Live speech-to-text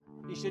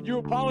He said, "You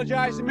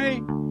apologize to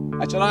me?"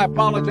 I said, "I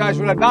apologize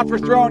for that, not for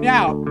throwing you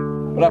out,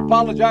 but I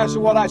apologize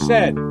for what I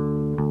said."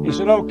 He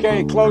said,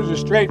 "Okay," closed the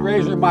straight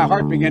razor, and my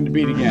heart began to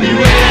beat again.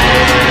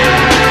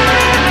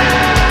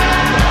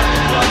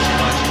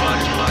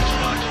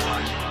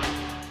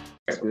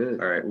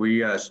 All right,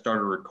 we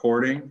started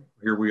recording.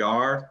 Here we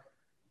are.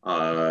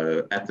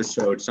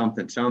 Episode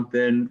something.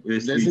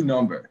 There's a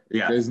number.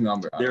 Yeah, there's a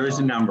number. There is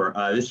a number.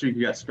 This week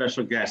we got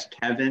special guest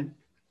Kevin.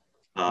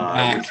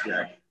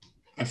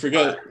 I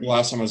forget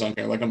last time I was on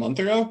here, like a month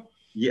ago.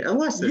 Yeah,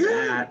 less than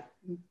that.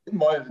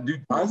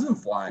 Dude, time's been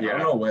flying. I don't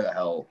know where the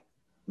hell.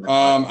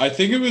 I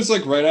think it was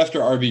like right after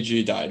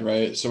RBG died,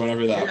 right? So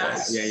whenever that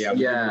was.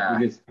 Yeah.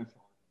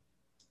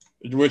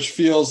 Which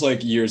feels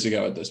like years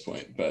ago at this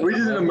point, but We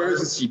did an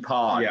emergency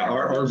pod. Yeah,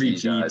 our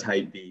RBG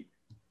type beat.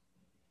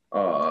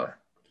 Yeah,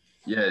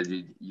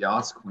 dude,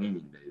 Yas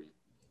Queen, baby.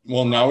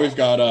 well, now we've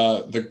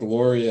got the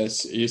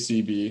glorious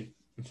ACB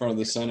in front of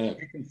the Senate.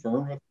 Can you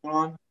confirm what's going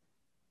on?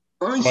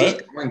 I mean,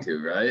 she's going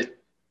to, right?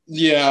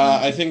 Yeah,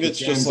 I think it's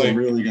just like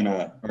really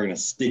gonna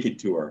stick it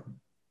to her.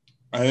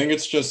 I think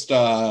it's just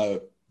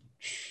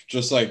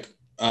like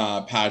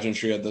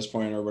pageantry at this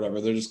point or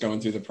whatever. They're just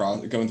going through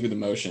the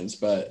motions,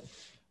 but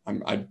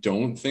I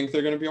don't think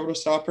they're going to be able to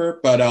stop her.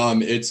 But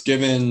it's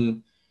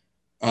given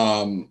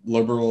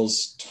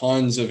liberals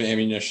tons of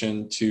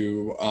ammunition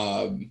to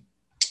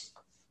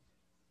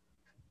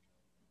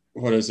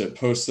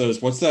post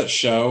those. What's that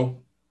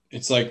show?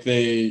 It's like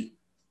they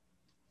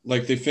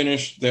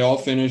all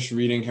finished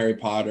reading Harry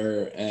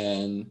Potter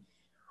and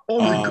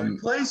The Good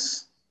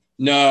Place.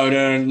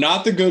 No,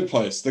 not The Good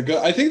Place.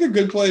 I think The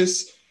Good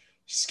Place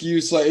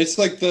skews like it's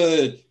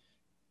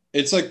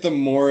like the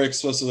more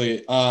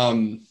explicitly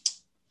the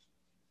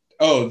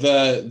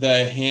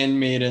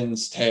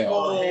Handmaid's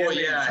Tale.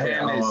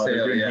 Handmaid's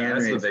Tale.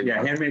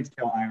 Yeah, Handmaid's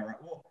Tale.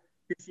 Well,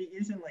 she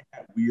isn't like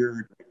that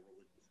weird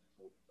religious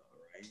cult,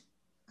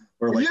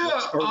 though,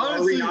 right? Or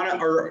honestly,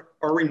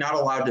 are we not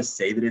allowed to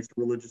say that it's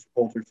a religious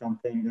cult or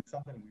something? There's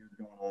something weird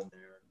going on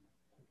there.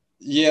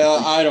 Yeah,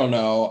 I don't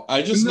know.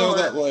 I just know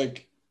that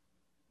like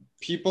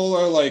people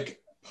are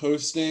like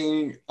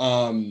posting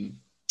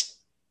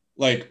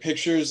like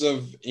pictures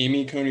of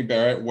Amy Coney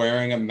Barrett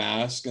wearing a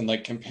mask and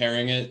like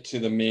comparing it to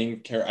the main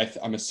character.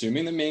 I'm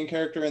assuming the main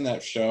character in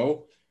that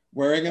show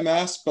wearing a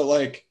mask, but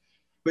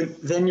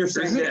then you're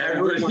saying that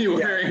everybody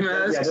wearing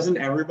masks? Yeah, doesn't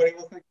everybody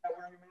look like that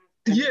wearing a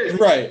mask?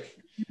 Yeah, right.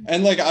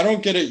 And like I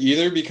don't get it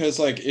either because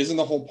like isn't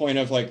the whole point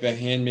of like the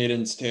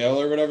Handmaid's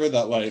Tale or whatever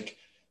that like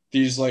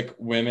these like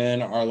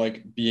women are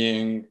like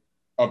being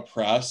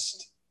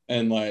oppressed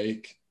and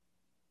like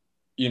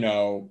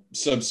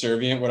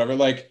subservient, whatever.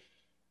 Like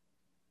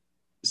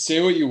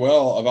say what you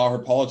will about her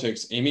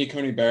politics, Amy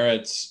Coney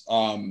Barrett's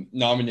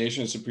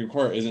nomination to the Supreme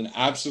Court is an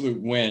absolute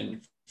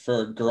win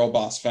for girl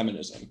boss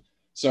feminism.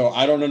 So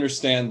I don't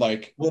understand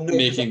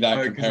making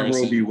that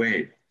comparison. Roe v.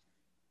 Wade.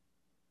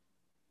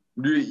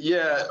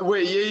 Yeah.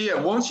 Wait. Yeah.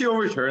 Won't she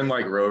overturn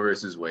like Roe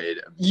versus Wade?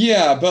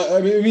 Yeah, but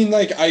I mean,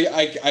 like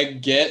I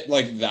get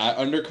like that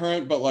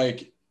undercurrent, but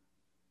like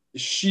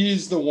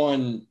she's the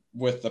one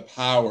with the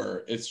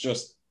power. It's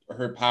just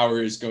her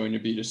power is going to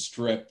be to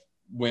strip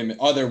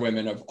other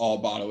women of all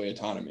bodily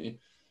autonomy.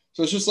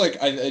 So it's just like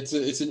it's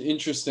an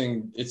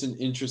interesting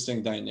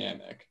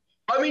dynamic.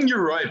 I mean,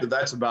 you're right, but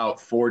that's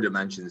about 4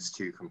 dimensions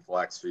too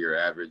complex for your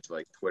average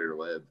like Twitter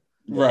lib.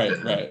 Right.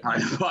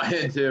 I buy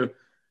into.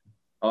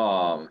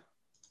 But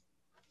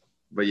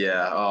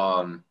yeah.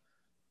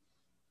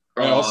 I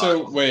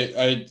also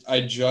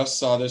I just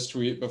saw this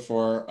tweet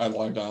before I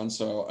logged on,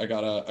 so I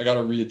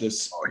gotta read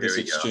this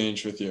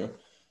exchange with you.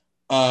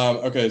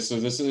 Okay, so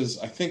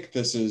I think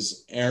this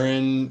is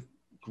Erin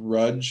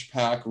Grudge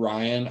Pack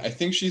Ryan. I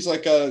think she's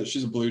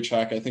a blue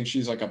check. I think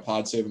she's like a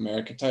Pod Save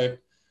America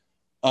type.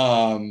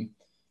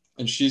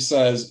 And she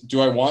says,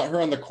 "Do I want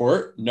her on the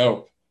court?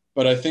 Nope.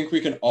 But I think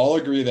we can all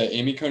agree that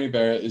Amy Coney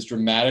Barrett is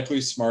dramatically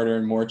smarter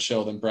and more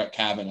chill than Brett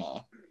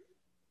Kavanaugh."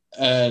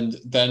 And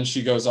then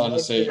she goes on to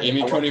say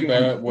Amy Coney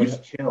Barrett would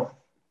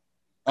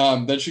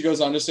then she goes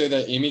on to say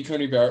that Amy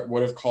Coney Barrett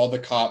would have called the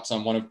cops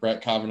on one of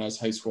Brett Kavanaugh's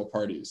high school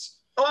parties.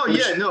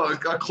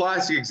 A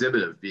classic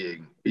exhibit of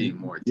being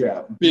more chill.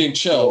 Yeah, being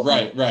chill,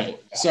 right.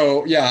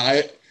 So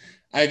yeah,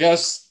 I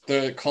guess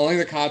calling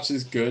the cops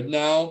is good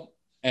now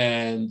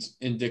and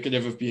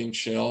indicative of being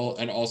chill,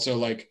 and also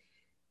like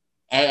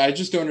I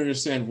just don't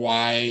understand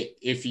why,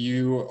 if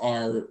you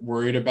are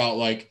worried about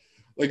like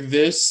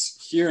this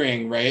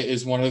hearing, right,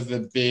 is one of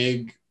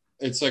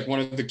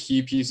the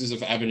key pieces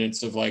of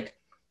evidence of like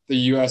the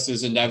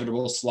US's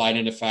inevitable slide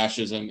into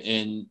fascism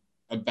in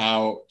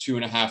about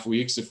 2.5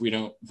 weeks if we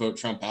don't vote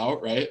Trump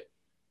out, right?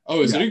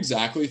 Oh, is it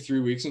exactly 3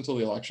 weeks until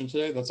the election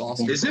today? That's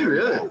awesome. Is it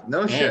really?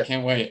 No shit. I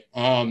can't wait.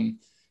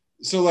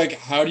 So like,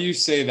 how do you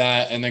say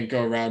that and then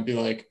go around and be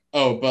like,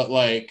 oh, but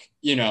like,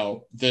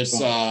 this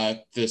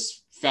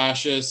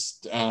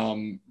fascist,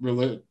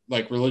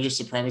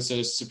 religious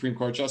supremacist Supreme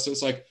Court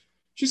justice, like,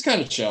 she's kind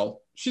of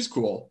chill. She's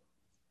cool.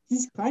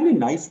 He's kind of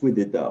nice with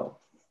it though.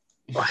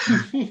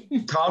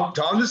 Tom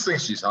just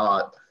thinks she's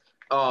hot.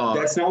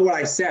 That's not what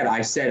I said.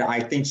 I said I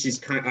think she's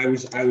kind. I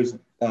was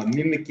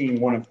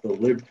mimicking one of the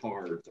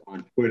libtards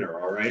on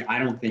Twitter. All right. I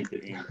don't think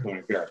that Anne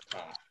Coney-Barrett's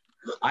hot.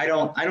 I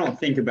don't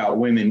think about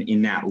women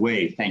in that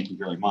way. Thank you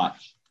very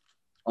much.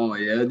 Oh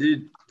yeah,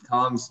 dude.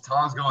 Tom's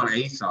going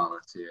ace on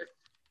us here.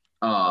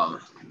 Yeah,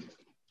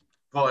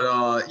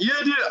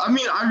 dude. I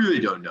mean, I really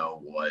don't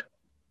know what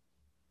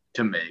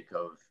to make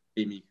of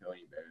Amy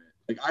Coney Barrett.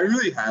 Like, I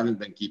really haven't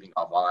been keeping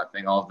up on that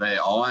thing all day.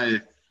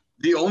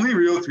 The only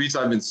real tweets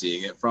I've been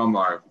seeing it from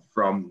are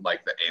from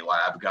like the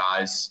A-Lab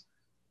guys.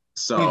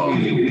 So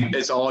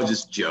it's all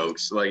just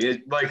jokes.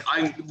 Wasn't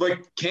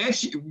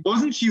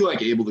she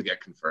like able to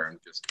get confirmed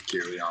just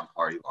purely on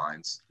party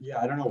lines? Yeah,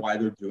 I don't know why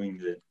they're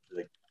doing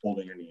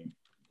holding any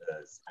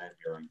Senate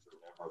hearings or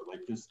whatever.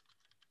 Like, just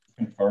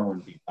confirm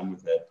and be done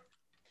with it.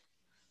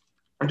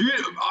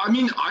 Dude, I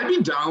mean, I'd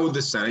be down with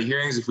the Senate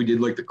hearings if we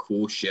did like the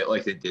cool shit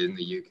like they did in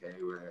the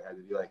UK, where it had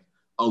to be like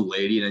a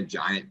lady in a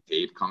giant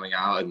cape coming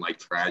out and like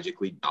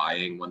tragically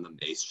dying when the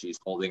mace she's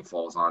holding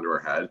falls onto her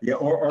head. Yeah,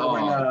 or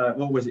when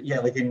what was it? Yeah,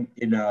 like in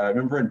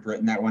remember in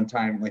Britain that one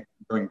time, like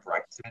during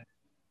Brexit,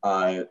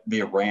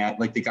 they ran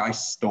like the guy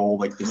stole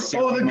like the guy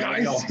stole the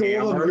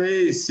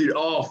mace, dude.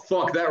 Oh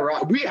fuck that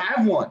right. We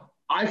have one.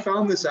 I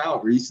found this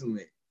out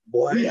recently.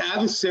 What? We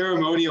have a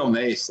ceremonial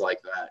mace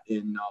like that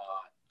in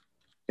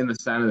the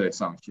Senate or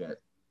some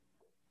shit.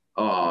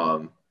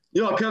 Kevin,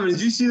 did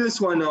you see this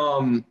when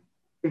during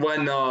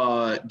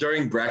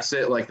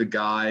Brexit, like the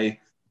guy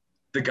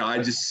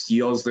just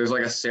steals, there's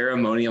like a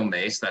ceremonial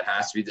mace that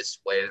has to be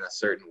displayed in a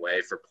certain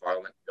way for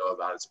Parliament to go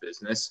about its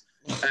business.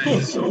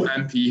 And some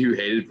MP who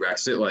hated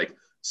Brexit like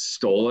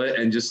stole it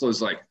and just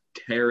was like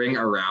tearing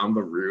around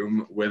the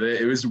room with it.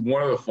 It was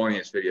one of the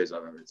funniest videos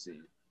I've ever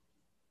seen.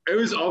 It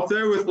was up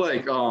there with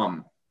like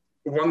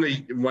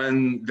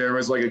when there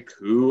was like a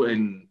coup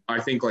in I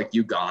think like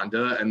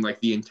Uganda and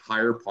like the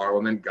entire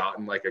parliament got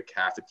in like a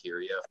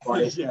cafeteria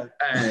fight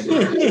and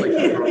just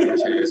like throwing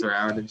chairs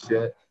around and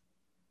shit.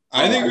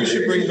 I think we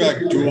should bring back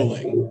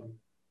dueling.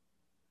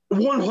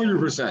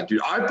 100%,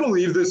 dude. I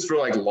believe this for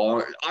like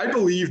long. I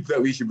believed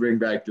that we should bring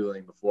back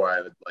dueling before I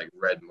had like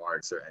red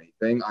marks or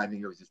anything. I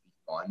think it would just be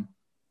fun.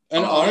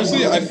 And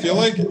honestly, I feel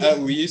like at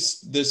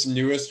least this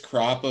newest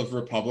crop of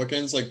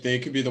Republicans, like they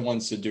could be the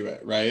ones to do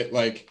it, right?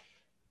 Like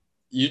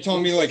you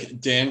told me like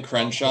Dan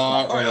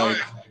Crenshaw or like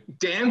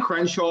Dan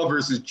Crenshaw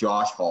versus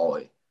Josh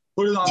Hawley.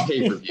 Put it on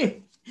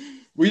pay-per-view.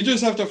 We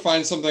just have to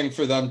find something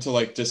for them to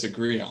like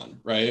disagree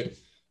on, right?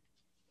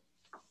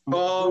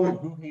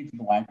 Who hates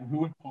black?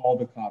 Who would call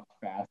the cops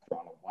faster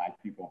on a black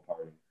people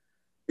party?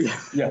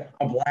 Yeah,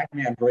 a black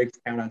man breaks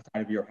down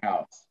outside of your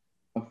house.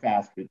 How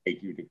fast would it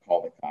take you to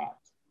call the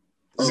cops?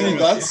 See,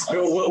 that's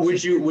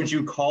would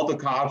you call the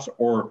cops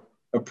or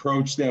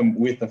approach them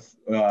with a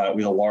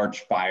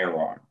large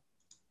firearm?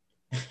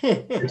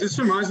 It just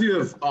reminds me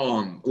of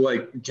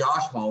like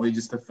Josh Hawley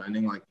just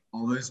defending like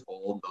all those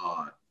old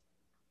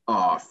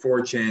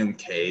 4chan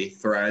K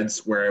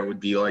threads where it would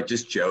be like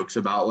just jokes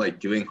about like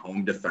doing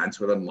home defense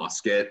with a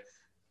musket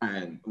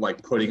and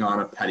like putting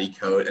on a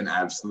petticoat and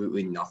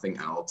absolutely nothing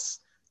else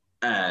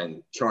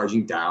and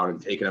charging down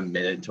and taking a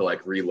minute to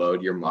like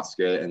reload your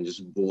musket and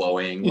just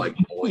blowing like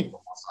bowling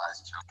ball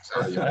sized chunks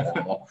out of your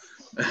wall.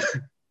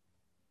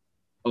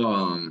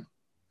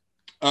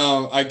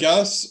 I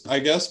guess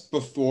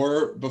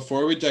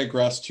before we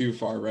digress too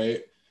far,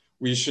 right?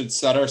 We should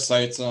set our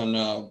sights on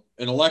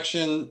an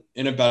election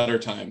in a better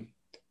time,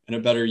 in a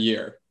better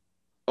year.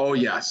 Oh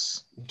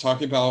yes, I'm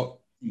talking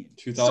about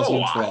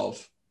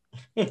 2012.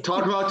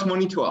 Talk about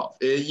 2012.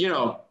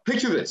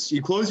 Picture this: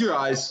 you close your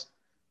eyes,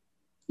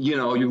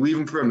 you leave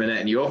them for a minute,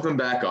 and you open them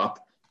back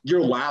up.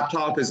 Your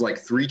laptop is like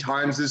 3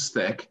 times as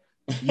thick.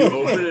 You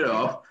open it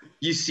up,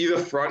 you see the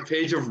front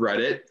page of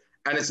Reddit,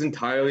 and it's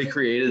entirely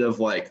created of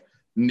like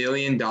 $1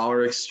 Million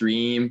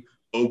Extreme,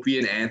 Opie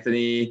and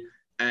Anthony,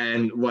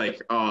 and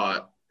like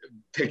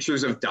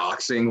pictures of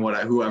doxing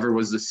whoever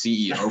was the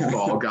CEO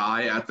Fall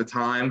Guy at the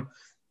time.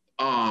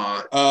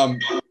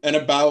 And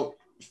about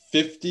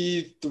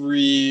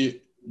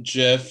 53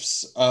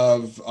 GIFs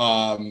of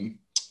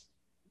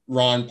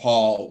Ron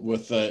Paul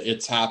with the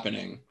 "It's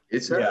happening."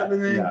 It's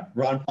happening. Yeah,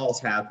 Ron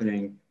Paul's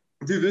happening.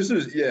 Dude, this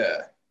is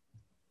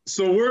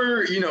So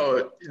we're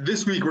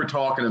this week we're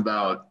talking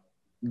about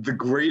the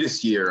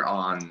greatest year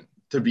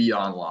to be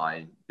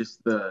online.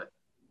 Just the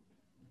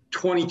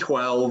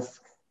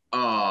 2012.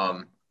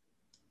 I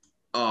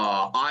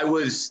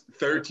was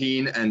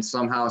 13 and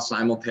somehow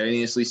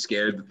simultaneously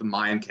scared that the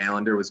Mayan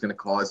calendar was going to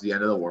cause the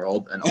end of the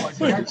world, and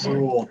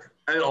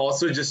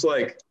also just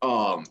like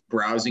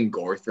browsing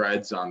gore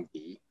threads on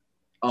V.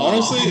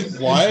 Honestly,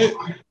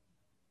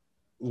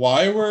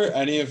 why were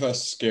any of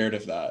us scared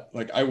of that?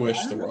 Like, I wish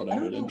the world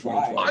ended in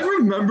 2012. I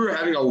remember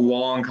having a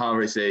long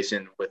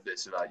conversation with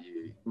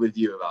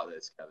you about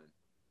this, Kevin.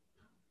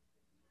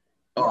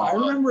 I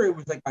remember it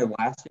was like my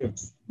last day of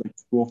like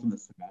school for the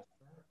semester,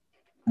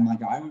 and me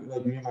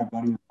and my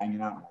buddy were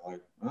hanging out, and we're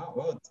like,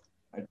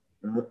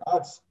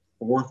 it's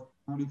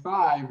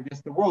 45. I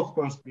guess the world's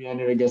supposed to be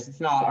ended. I guess it's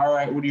not. All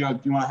right, what do you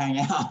want? Do you want to hang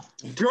out?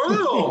 Do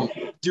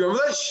you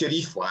remember that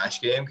shitty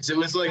Flash game? Because it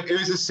was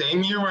the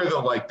same year where the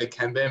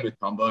Kenbei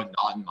Mutombo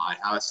not in my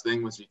house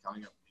thing was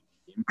becoming a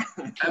big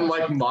game. And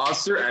like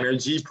Monster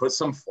Energy put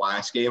some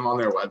Flash game on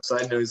their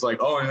website and it was like,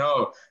 oh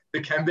no, the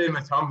Kenbei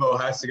Mutombo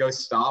has to go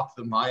stop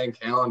the Mayan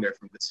calendar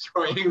from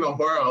destroying the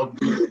world.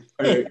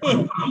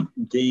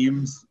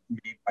 Games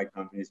made by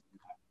companies.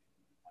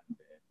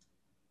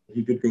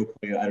 He could go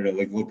play, I don't know,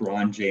 like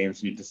LeBron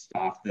James need to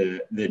stop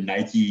the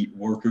Nike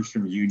workers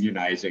from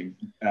unionizing.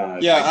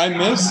 I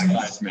miss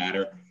Lives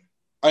Matter.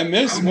 I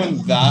miss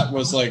when that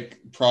was like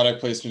product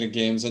placement in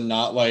games and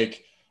not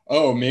like,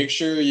 oh, make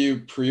sure you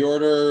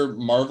pre-order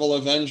Marvel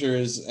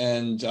Avengers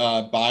and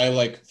buy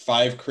like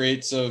 5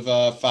 crates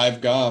of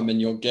 5 gum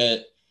and you'll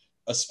get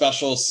a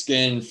special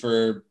skin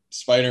for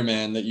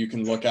Spider-Man that you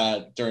can look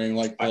at during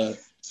like the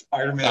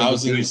Spider-Man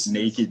thousands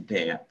naked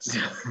dance.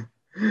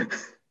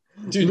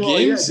 Dude,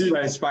 games.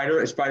 Yeah,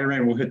 dude,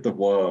 Spider-Man will hit the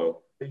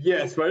whoa.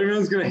 Yeah,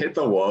 Spider-Man's gonna hit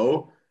the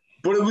whoa.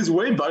 But it was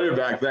way better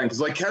back then.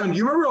 Because like Kevin, do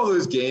you remember all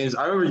those games?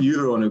 I remember you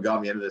were the one who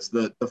got me into this.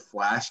 The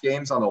Flash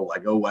games on the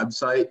Lego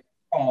website.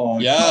 Oh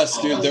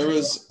Yes, dude. There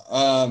was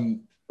I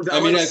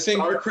think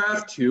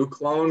StarCraft 2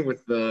 clone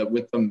with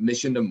the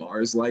Mission to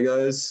Mars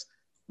Legos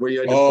where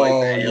you had to fight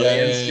the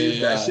aliens, dude.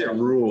 Yeah. That shit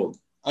ruled.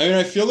 I mean,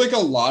 I feel like a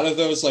lot of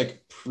those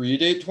like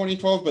predate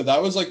 2012, but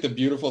that was like the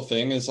beautiful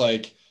thing is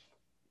like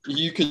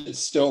you could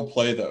still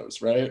play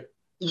those, right?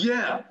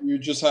 Yeah. You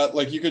just had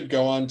like you could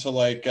go on to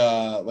like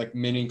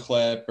Mini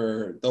Clip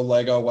or the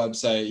Lego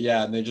website,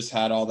 yeah, and they just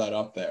had all that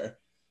up there.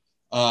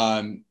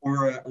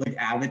 Or like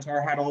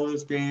Avatar had all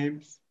those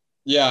games.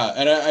 Yeah,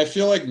 and I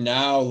feel like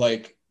now,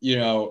 like, you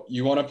know,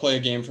 you want to play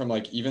a game from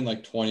like even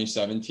like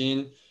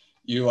 2017,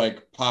 you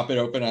like pop it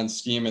open on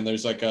Steam and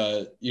there's like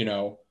a, you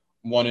know,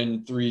 1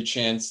 in 3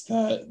 chance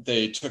that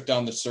they took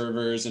down the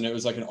servers and it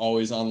was like an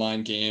always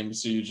online game,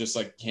 so you just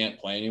like can't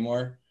play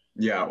anymore.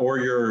 Yeah,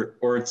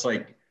 or it's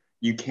like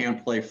you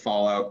can't play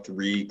Fallout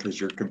 3 because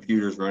your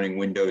computer's running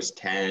Windows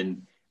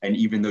 10, and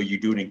even though you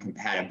do it in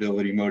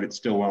compatibility mode, it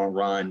still won't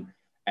run.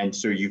 And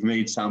so you've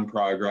made some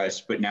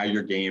progress, but now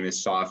your game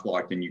is soft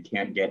locked and you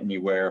can't get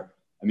anywhere.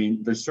 I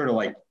mean, there's sort of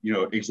like, you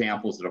know,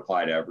 examples that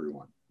apply to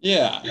everyone.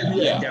 Yeah.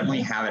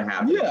 Definitely haven't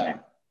happened. Yeah.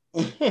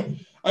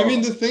 I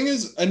mean, the thing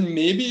is, and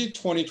maybe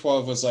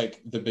 2012 was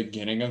like the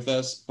beginning of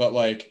this, but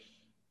like,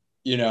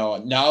 you know,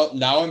 now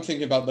I'm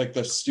thinking about like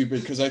the stupid,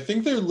 because I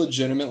think there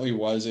legitimately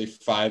was a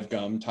 5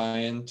 gum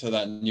tie-in to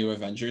that new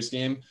Avengers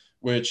game,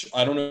 which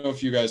I don't know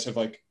if you guys have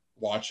like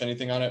watched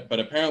anything on it, but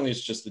apparently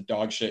it's just a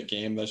dog shit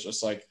game that's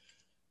just like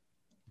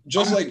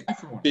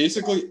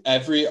basically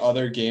every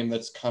other game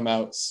that's come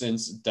out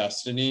since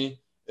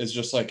Destiny is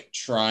just like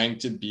trying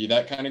to be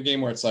that kind of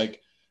game where it's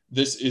like,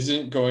 this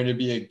isn't going to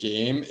be a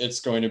game, it's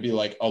going to be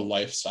like a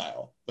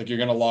lifestyle. Like you're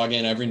going to log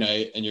in every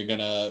night and you're going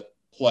to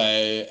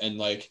play and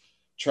like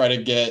try to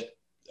get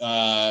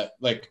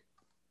like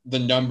the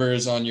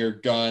numbers on your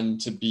gun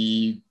to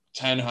be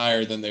 10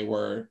 higher than they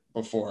were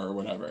before or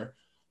whatever.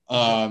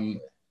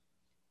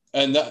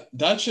 And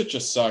that shit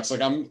just sucks.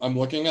 Like I'm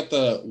looking at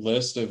the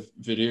list of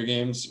video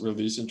games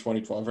released in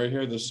 2012 right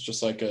here. This is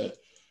just like a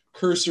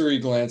cursory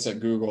glance at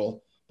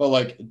Google, but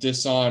like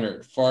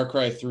Dishonored, Far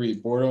Cry 3,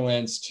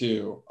 Borderlands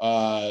 2,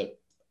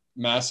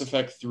 Mass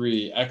Effect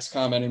 3,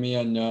 XCOM Enemy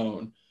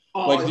Unknown.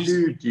 Oh, like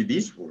dude,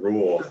 these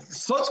rule.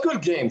 Such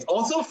good games.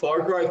 Also,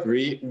 Far Cry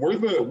 3, we're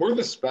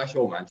the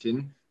special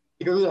mention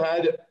because it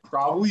had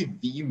probably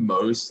the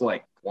most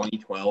like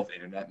 2012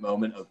 internet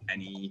moment of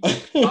any,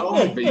 not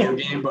only video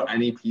game, but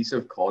any piece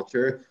of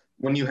culture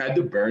when you had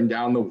to burn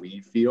down the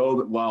weed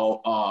field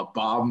while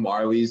Bob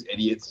Marley's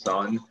Idiot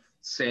Son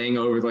sang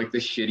over like the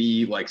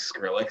shitty like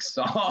Skrillex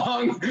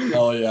song.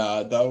 Oh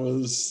yeah, that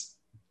was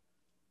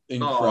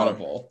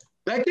incredible.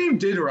 That game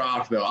did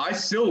rock though. I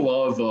still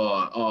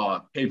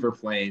love Paper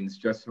Planes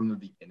just from the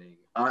beginning.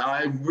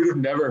 I would have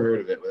never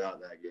heard of it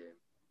without that game.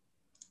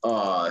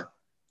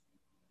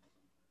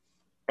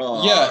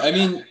 Yeah, I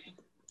mean,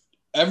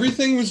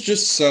 everything was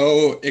just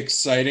so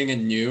exciting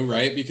and new,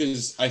 right?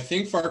 Because I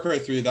think Far Cry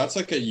 3, that's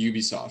like a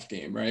Ubisoft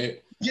game,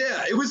 right?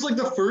 Yeah, it was like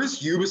the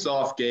first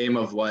Ubisoft game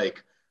of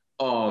like,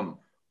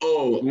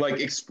 like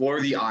explore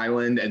the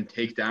island and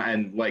take down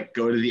and like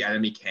go to the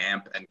enemy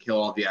camp and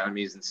kill all the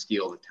enemies and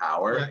steal the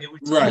tower. Yeah, it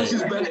was, Right. Which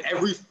has been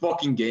every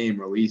fucking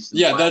game released.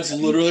 Yeah, that's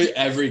literally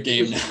every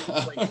game now.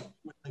 like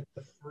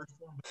the first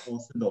one, but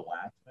also the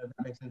last one, if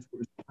that makes sense. It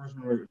was the first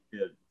one where it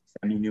was a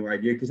semi-new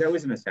idea, because that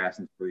was an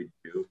Assassin's Creed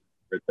 2,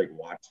 where it's like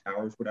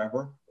watchtowers,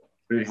 whatever.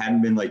 But it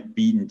hadn't been like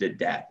beaten to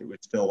death. It was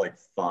still like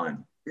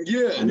fun.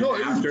 Yeah, And no,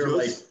 then it was after just,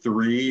 like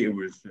 3, it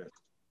was just.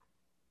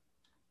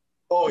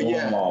 oh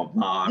yeah. Oh,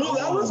 man. Well,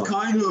 that was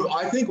kind of,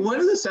 I think, when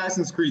did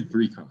Assassin's Creed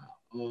 3 come out?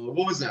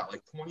 What was that,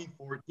 like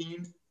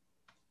 2014?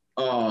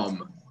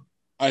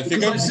 I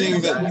think I'm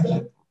seeing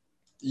that.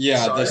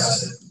 Yeah,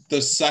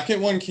 the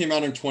second one came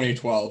out in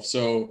 2012,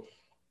 so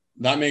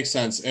that makes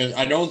sense. And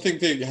I don't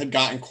think they had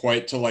gotten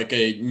quite to like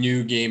a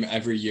new game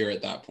every year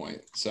at that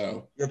point.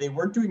 So Yeah, they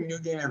weren't doing new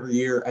game every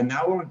year, and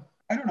that one,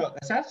 I don't know.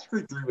 Assassin's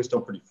Creed 3 was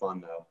still pretty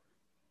fun though.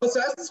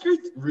 Assassin's Creed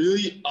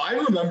really, I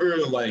remember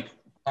like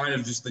kind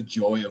of just the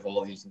joy of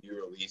all these new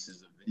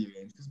releases of video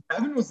games because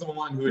Evan was the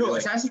one who No,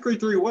 like, Assassin's Creed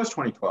 3 was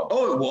 2012.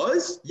 oh, it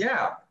was?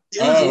 Yeah.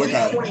 It was late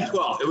okay.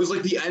 2012. It was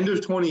like the end of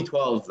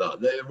 2012 though,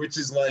 which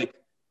is like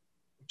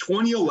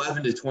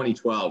 2011 to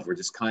 2012 were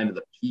just kind of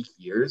the peak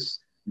years.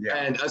 Yeah.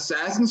 And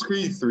Assassin's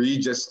Creed 3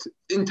 just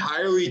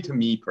entirely to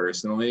me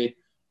personally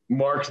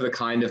marked the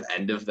kind of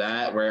end of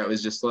that where it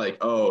was just like,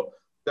 oh,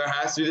 there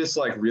has to be this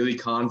like really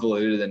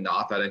convoluted and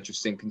not that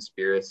interesting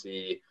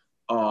conspiracy.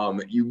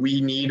 We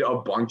need a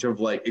bunch of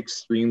like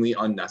extremely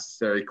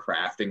unnecessary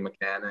crafting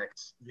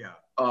mechanics. Yeah.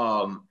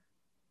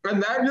 And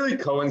that really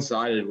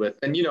coincided with,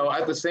 and you know,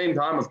 at the same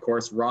time, of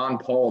course, Ron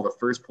Paul, the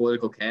first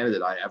political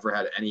candidate I ever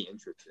had any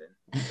interest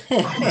in,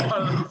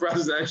 the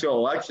presidential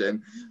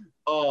election.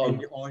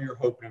 And all your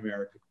hope in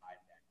America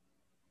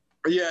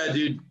died. Yeah,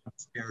 dude.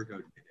 Abstergo did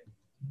it.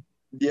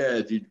 Yeah,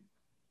 dude.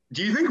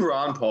 Do you think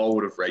Ron Paul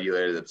would have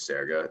regulated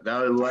Abstergo?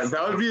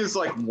 That would be his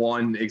like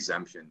one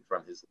exemption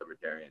from his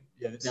libertarian.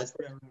 Yeah, that's what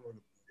everyone would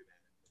have do.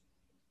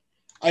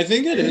 I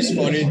think it is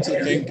funny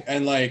to think,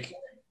 and like,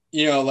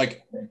 you know,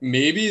 like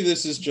maybe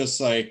this is just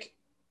like,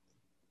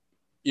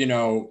 you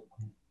know,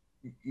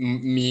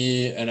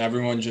 me and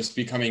everyone just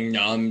becoming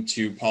numb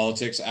to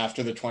politics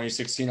after the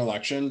 2016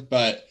 election,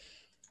 but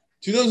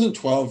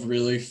 2012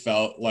 really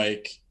felt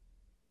like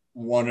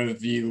one of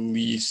the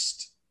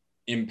least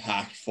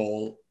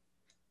impactful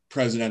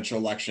presidential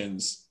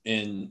elections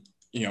in,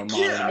 you know, modern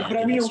Yeah, American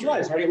but I mean, history. it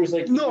was, right? It was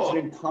like No. it was an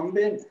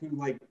incumbent who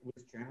like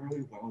was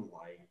generally well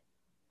liked,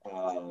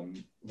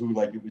 who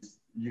like it was,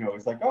 you know,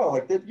 it's like, oh,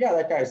 like that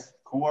guy's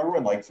cool.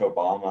 Everyone likes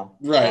Obama,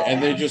 Right,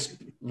 and they just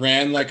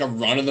ran like a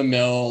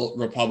run-of-the-mill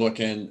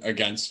Republican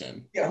against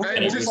him. Yeah, who-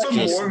 And it just was some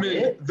just- Mormon.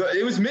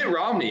 It was Mitt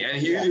Romney, and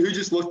he Yeah. who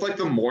just looked like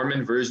the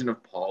Mormon version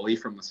of Paulie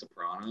from The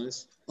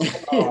Sopranos.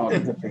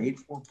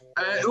 debates were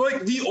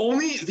Like the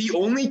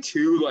only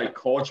two like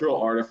cultural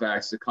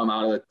artifacts that come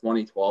out of the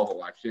 2012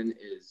 election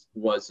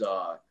was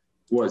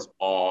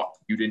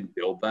you didn't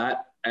build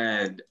that,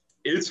 and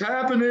it's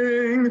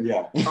happening.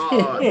 yeah.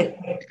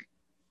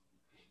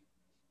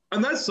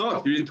 And that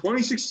sucked, dude. In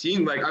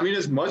 2016, like, I mean,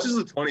 as much as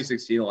the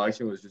 2016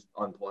 election was just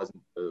unpleasant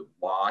to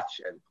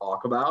watch and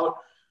talk about,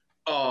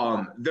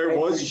 there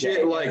was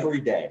shit like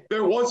every day.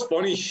 there was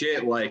funny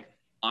shit like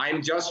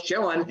I'm just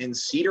chilling in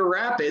Cedar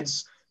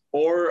Rapids,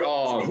 or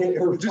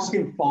Her just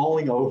fucking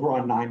falling over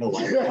on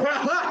 9/11.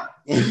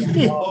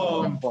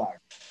 Fuck.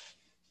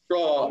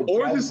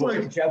 or just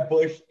like Jeb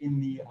Bush in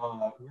the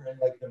we were in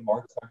like the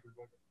Mark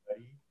Zuckerberg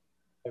study,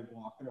 like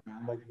walking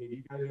around like, hey, do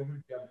you guys know who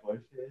Jeb Bush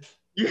is?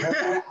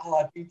 yeah,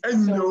 Dude,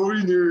 and so-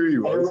 nobody knew who he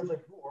was. everyone's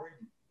like, who are you?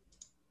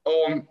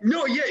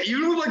 No, yeah,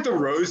 even with like the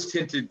rose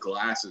tinted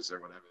glasses or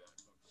whatever.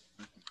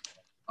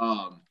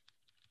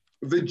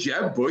 The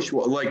Jeb Bush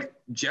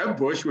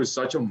was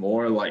such a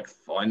more like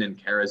fun and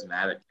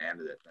charismatic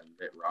candidate than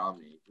Mitt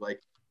Romney.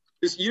 Like,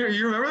 just you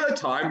remember that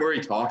time where he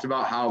talked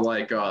about how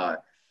like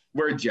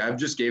where Jeb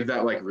just gave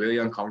that like really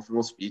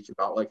uncomfortable speech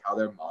about like how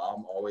their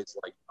mom always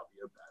liked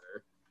W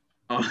better.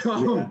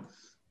 Yeah.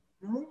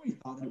 Remember when we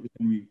thought that it was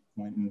going to be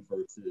Clinton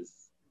versus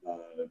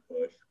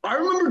Bush? I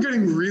remember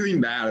getting really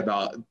mad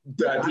about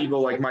that people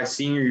like my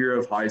senior year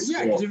of high school.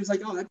 Yeah, because it was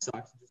like, oh, that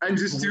sucks. And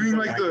just doing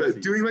like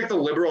the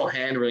liberal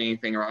hand wringing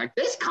thing, or like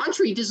this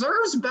country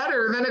deserves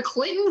better than a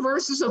Clinton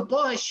versus a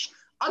Bush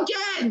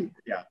again.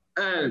 Yeah.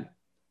 And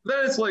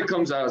then it's like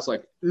comes out, it's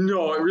like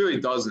no, it really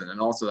doesn't. And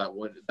also that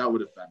would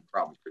have been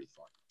probably pretty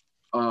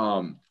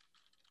fun.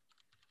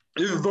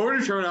 The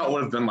voter turnout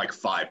would have been like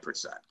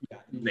 5%. Yeah,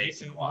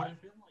 nationwide.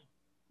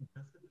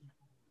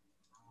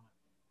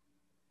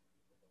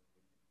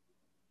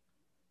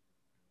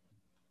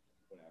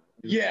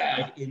 Yeah.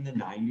 Like in the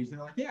 90s, they're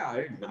like,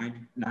 yeah,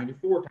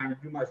 94, time to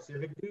do my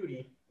civic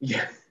duty.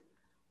 Yeah.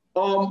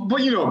 But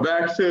you know,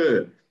 back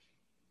to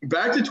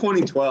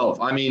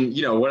 2012. I mean,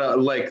 you know what?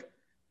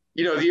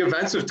 The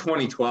events of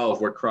 2012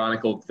 were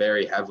chronicled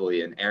very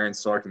heavily in Aaron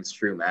Sorkin's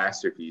true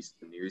masterpiece,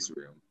 The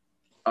Newsroom.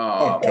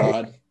 Oh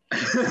God.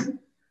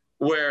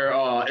 Where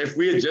if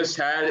we had just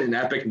had an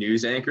epic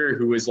news anchor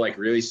who was like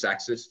really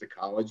sexist to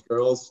college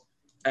girls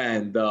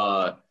and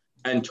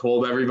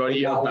told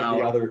everybody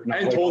about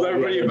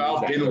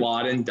Bin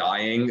Laden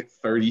dying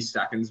 30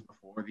 seconds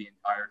before the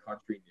entire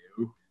country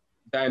knew,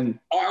 then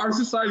our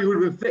society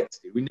would have been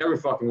fixed, dude. We never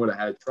fucking would have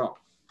had Trump.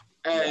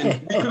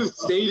 And we could have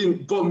stayed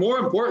in, but more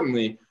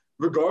importantly,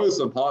 regardless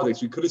of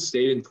politics, we could have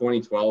stayed in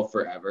 2012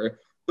 forever.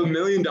 The $1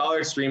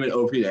 million stream at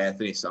Opie and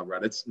Anthony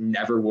subreddits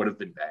never would have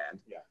been banned.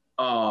 Yeah.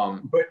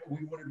 But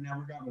we would have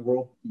never gotten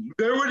world peace.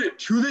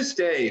 To this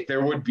day,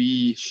 there would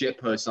be shit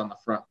posts on the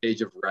front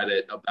page of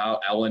Reddit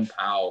about Ellen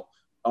Powell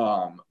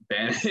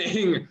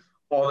banning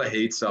all the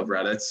hate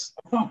subreddits.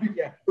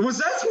 Yeah. Was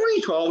that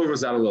 2012 or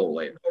was that a little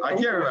later? I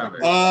can't remember.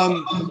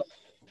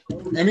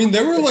 I mean,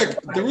 there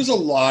was a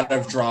lot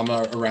of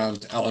drama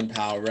around Ellen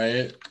Powell,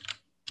 right?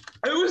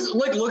 It was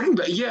like looking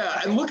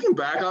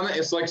back on it,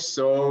 it's like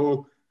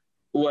so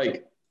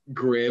like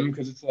grim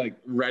because it's like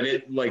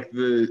Reddit, like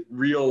the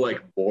real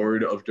like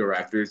board of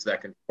directors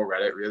that control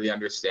Reddit really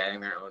understanding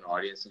their own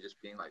audience and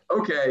just being like,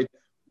 okay,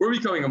 we're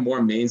becoming a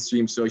more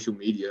mainstream social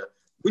media.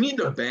 We need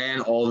to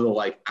ban all the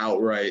like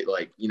outright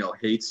like, you know,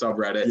 hate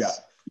subreddits. Yeah.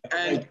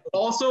 And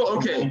also,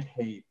 okay,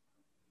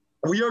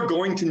 we are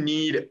going to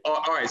need,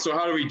 all right, so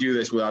how do we do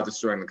this without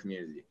destroying the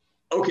community?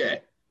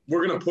 Okay,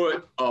 we're going to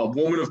put a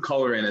woman of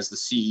color in as the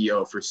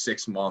CEO for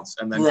 6 months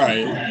and then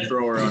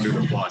throw her under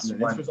the bus.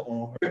 When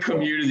the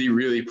community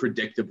really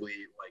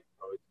predictably like.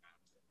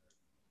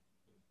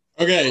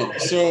 Okay,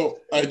 so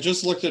I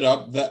just looked it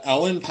up. The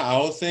Ellen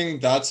Pao thing,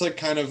 that's like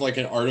kind of like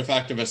an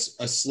artifact of a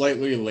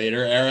slightly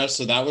later era.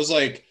 So that was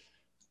like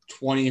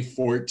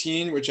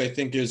 2014, which I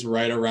think is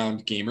right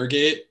around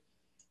Gamergate.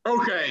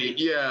 Okay,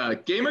 yeah,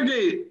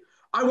 Gamergate.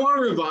 I want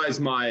to revise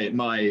my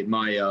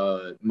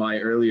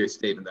earlier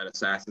statement that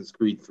Assassin's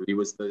Creed 3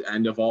 was the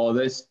end of all of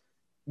this.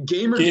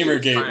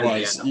 Gamergate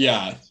was,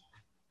 yeah.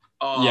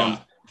 Yeah.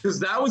 Because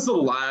that was the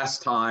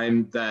last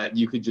time that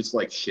you could just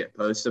like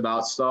shitpost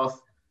about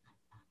stuff.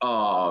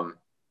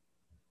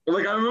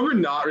 Like I remember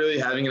not really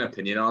having an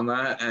opinion on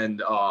that, and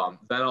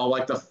then all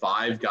like the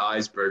Five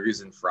Guys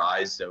burgers and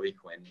fries Zoe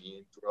Quinn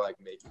memes were like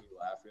making me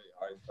laugh really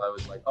hard. So I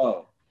was like,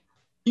 oh,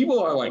 people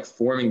are like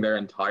forming their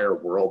entire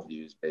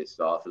worldviews based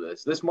off of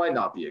this. This might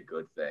not be a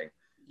good thing.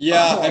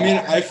 Yeah, I mean,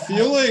 I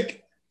feel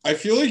like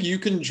you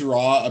can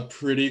draw a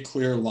pretty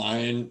clear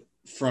line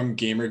from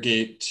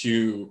Gamergate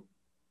to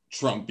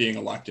Trump being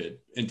elected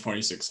in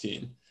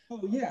 2016.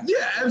 Oh yeah.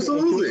 Yeah,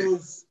 absolutely.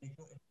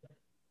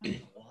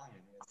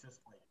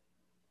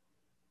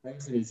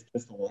 Brexit is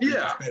just a line.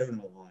 Yeah. It's better than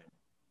a line.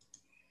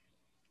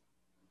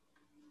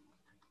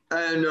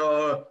 And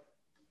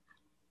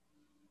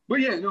but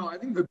yeah, no, I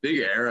think the big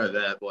era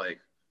that like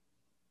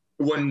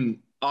when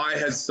I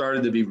had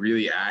started to be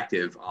really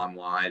active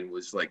online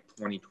was like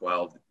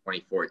 2012 to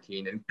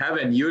 2014. And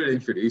Kevin, you had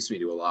introduced me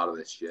to a lot of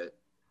this shit.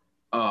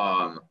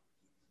 I'm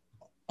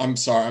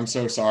sorry. I'm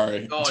so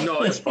sorry. Oh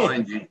no, it's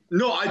fine, dude.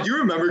 No, I do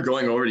remember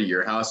going over to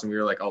your house and we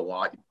were like a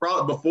lot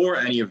probably before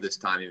any of this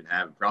time even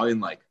happened, probably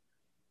in like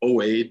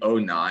 08,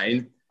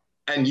 09.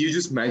 And you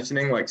just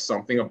mentioning like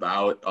something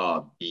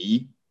about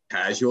B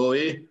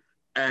casually.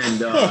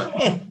 And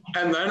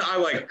and then I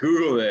like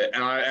Googled it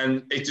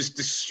and it just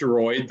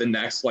destroyed the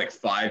next like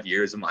 5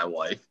 years of my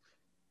life.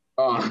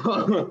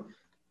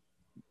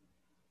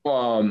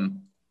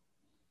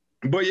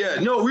 But yeah,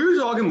 no, we were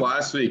talking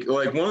last week.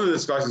 Like one of the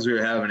discussions we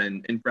were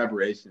having in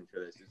preparation for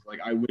this is like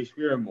I wish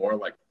we were more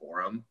like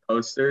forum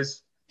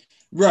posters.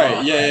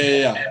 Right.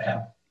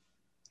 Yeah.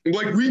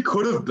 Like we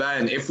could have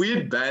been if we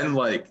had been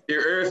like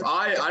or if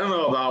I don't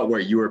know about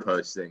where you were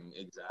posting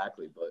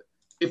exactly, but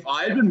if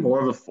I had been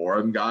more of a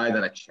forum guy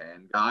than a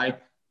Chan guy,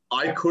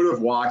 I could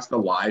have watched the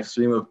live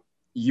stream of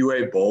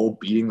UA Bowl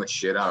beating the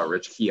shit out of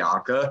Rich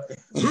Kianka,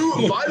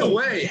 who, by the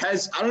way,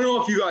 has, I don't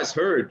know if you guys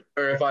heard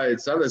or if I had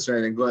said this or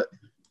anything, but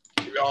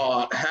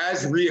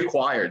has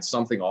reacquired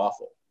something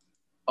awful.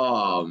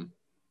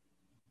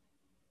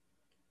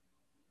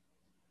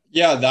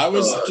 Yeah, that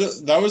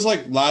was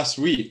like last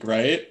week,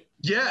 right?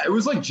 Yeah, it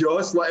was like it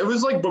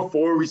was like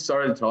before we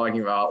started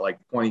talking about like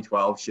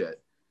 2012 shit.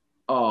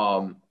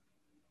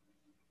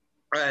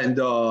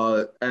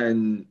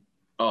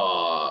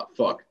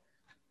 Fuck.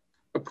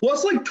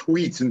 Plus, like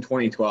tweets in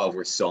 2012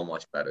 were so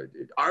much better,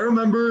 dude. I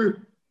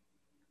remember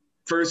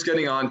first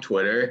getting on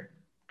Twitter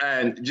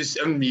and just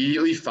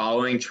immediately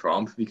following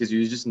Trump because he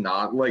was just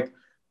not like.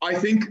 I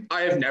think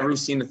I have never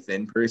seen a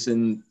thin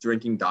person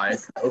drinking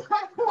Diet Coke.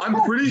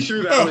 I'm pretty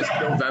sure that was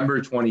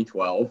November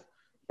 2012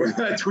 where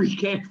that tweet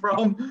came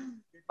from.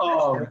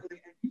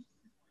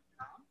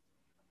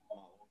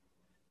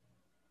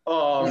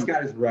 He's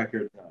got his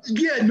record.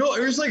 Yeah, no,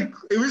 it was like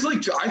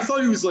I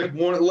thought he was like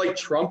one like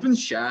Trump and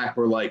Shaq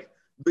were like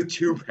the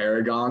two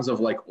paragons of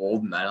like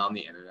old men on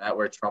the internet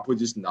where Trump would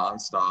just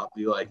nonstop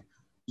be like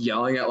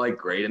yelling at like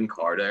Graydon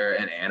Carter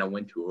and Anna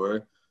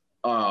Wintour,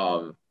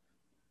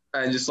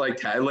 and just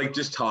like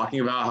just talking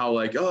about how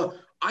like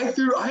I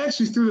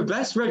actually threw the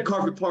best red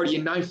carpet party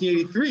in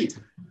 1983.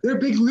 They're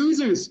big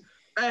losers.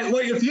 And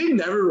like if he had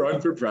never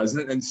run for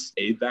president and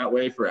stayed that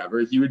way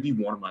forever, he would be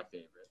one of my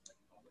favorites.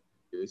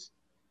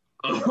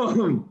 I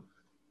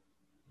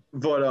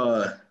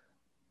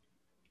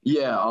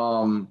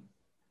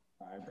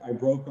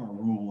broke our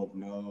rule of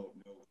no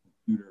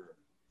computer.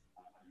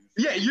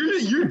 Yeah,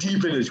 you're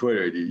deep into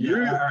Twitter, dude. Yeah,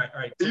 all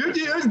right. You're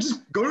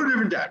just go to a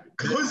different tab.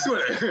 Go to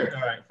Twitter.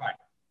 All right, fine.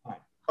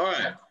 All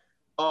right.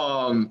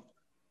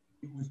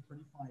 It was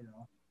pretty funny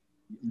though.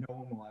 No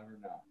one will ever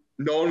know.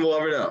 No one will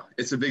ever know.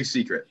 It's a big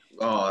secret.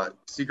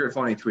 Secret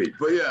funny tweet.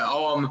 But yeah,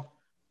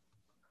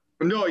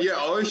 no, yeah,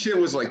 all this shit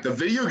was like the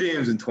video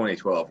games in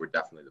 2012 were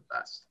definitely the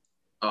best.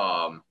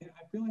 I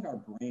feel like our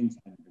brains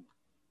had been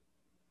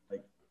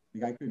like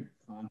I could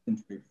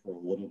concentrate for a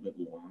little bit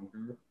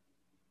longer.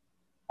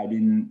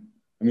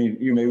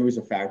 Maybe it was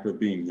a factor of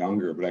being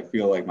younger, but I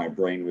feel like my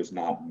brain was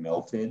not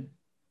melted.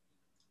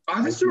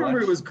 I just remember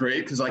it was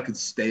great because I could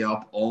stay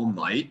up all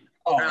night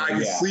and I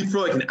could sleep for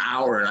like an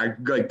hour and I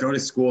could like go to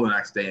school the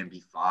next day and be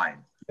fine.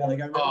 Yeah, like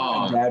I remember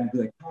my dad would be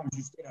like, Tom,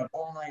 you stayed up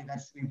all night in that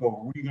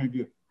sleepover. What are you gonna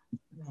do?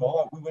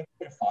 Well, we went to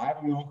bed at 5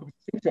 and we woke up at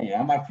 6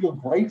 a.m. I feel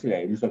great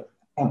today. He's like,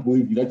 I don't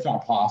believe you. That's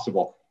not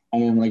possible.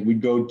 And then like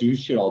we'd go do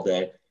shit all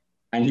day,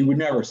 and he would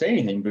never say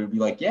anything, but he'd be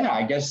like, yeah,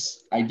 I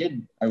guess I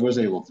did. I was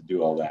able to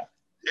do all that.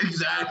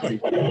 Exactly.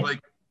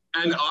 Like,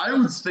 and I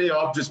would stay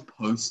up just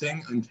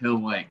posting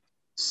until like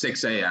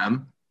 6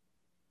 a.m.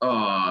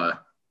 But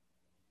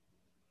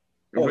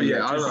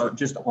yeah, I don't know.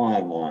 Just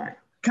online.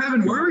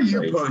 Kevin, where were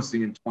you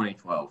posting in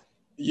 2012?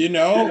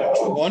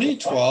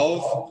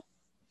 2012,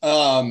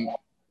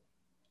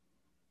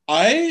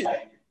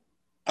 I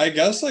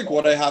guess like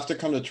what I have to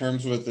come to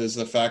terms with is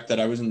the fact that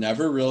I was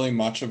never really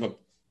much of a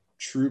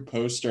true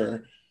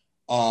poster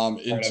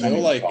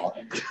until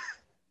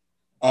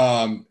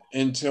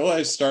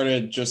I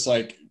started just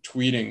like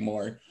tweeting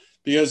more.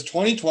 Because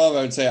 2012,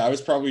 I would say I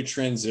was probably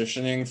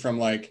transitioning from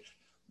like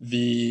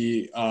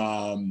the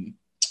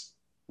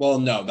well,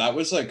 no, that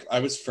was like I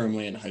was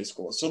firmly in high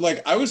school. So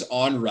like I was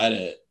on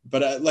Reddit,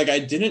 but I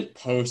didn't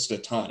post a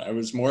ton. I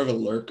was more of a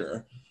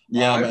lurker.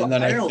 Yeah, and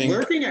then I think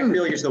lurking, I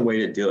feel like is the way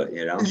to do it,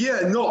 you know?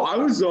 Yeah, no, I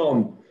was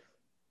a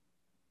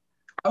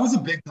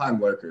big time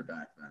lurker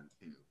back then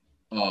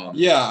too.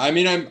 Yeah, I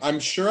mean, I'm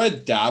sure I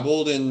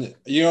dabbled in,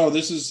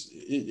 this is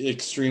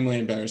extremely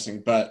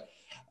embarrassing, but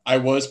I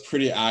was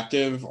pretty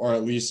active, or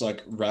at least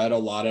like read a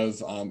lot of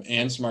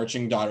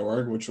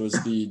antsmarching.org, which was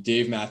the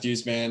Dave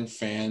Matthews Band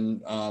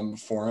fan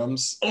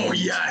forums. Oh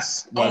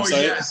yes, website. Oh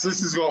yes,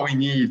 this is what we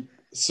need.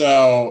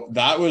 So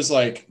that was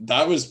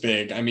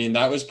big. I mean,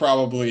 that was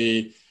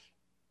probably,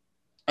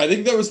 I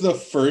think that was the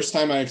first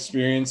time I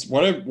experienced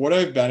what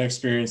I've been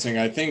experiencing.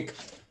 I think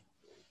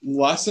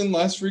less and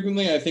less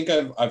frequently. I think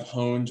I've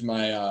honed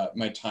my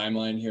my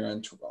timeline here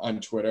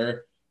on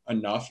Twitter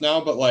enough now,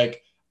 but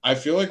like I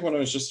feel like when I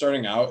was just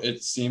starting out,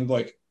 it seemed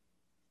like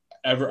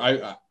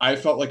I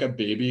felt like a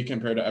baby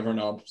compared to everyone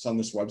else on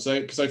this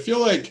website, because I feel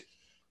like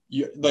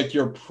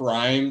your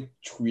prime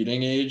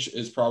tweeting age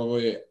is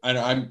probably, and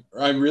I'm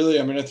going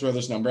to throw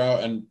this number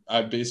out, and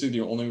I basically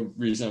the only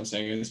reason I'm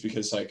saying it is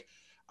because like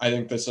I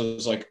think this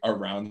is like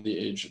around the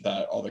age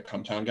that all the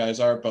Cumtown guys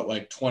are, but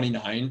like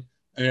 29.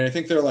 I mean, I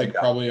think they're like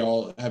probably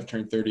all have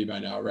turned 30 by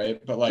now, right?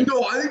 But like,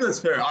 no, I think that's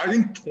fair. I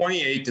think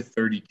 28 to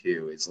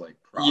 32 is like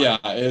prime. Yeah,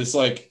 it's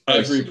like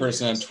every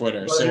person on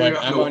Twitter. So like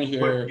I'm on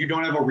here. You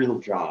don't have a real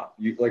job.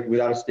 You like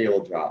without a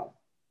stable job.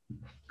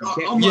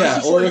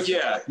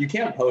 You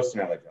can't post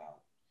another job.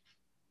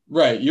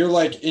 Right, you're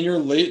like in your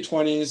late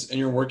 20s and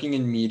you're working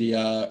in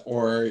media,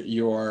 or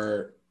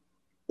you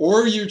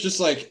just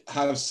like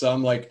have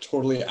some like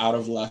totally out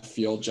of left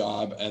field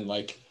job, and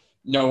like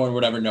no one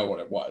would ever know what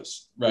it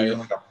was, right? You're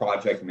like a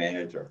project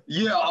manager.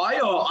 Yeah,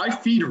 I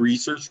feed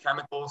research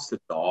chemicals to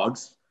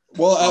dogs.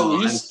 Well, at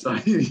least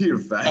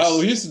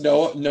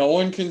no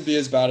one can be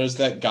as bad as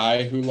that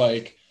guy who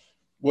like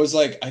was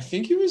like, I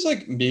think he was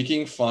like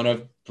making fun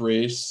of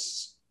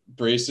Brace's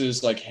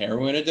like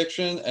heroin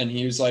addiction, and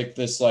he was like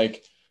this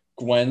like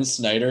Gwen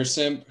Snyder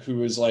simp who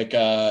was like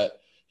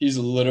he's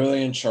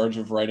literally in charge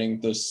of writing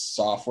the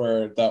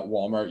software that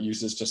Walmart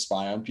uses to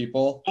spy on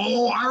people.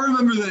 Oh, I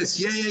remember this.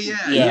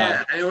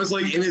 Yeah. And it was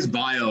like in his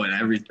bio and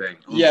everything.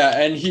 Oh. Yeah,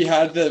 and he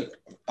had the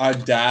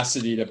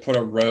audacity to put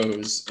a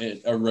rose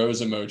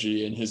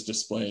emoji in his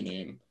display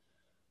name.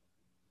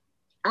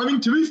 I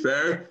mean, to be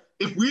fair,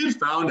 if we had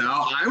found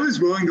out, I was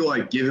willing to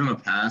like give him a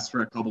pass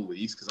for a couple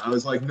weeks, because I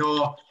was like,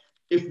 no,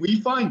 if we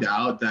find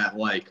out that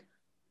like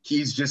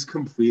he's just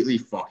completely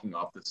fucking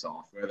up the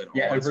software, then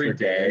every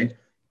day.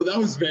 But that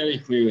was very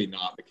clearly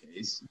not the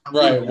case.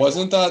 Right.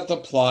 Wasn't that the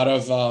plot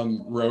of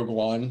Rogue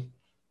One?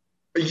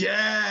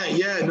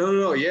 Yeah.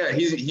 No. Yeah.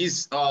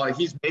 He's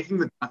making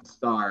the Death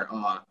Star.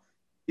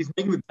 He's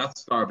making the Death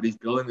Star, but he's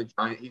building a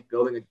giant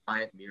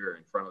mirror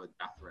in front of the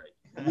Death Ray.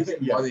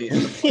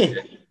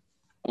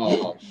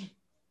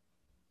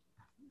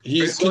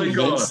 He's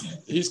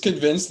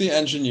convinced the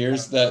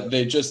engineers that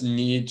they just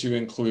need to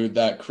include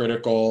that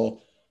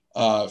critical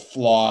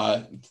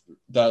flaw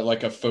that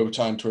like a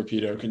photon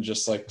torpedo can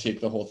just like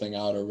take the whole thing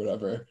out or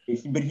whatever.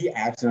 But he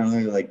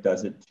accidentally like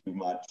does it too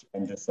much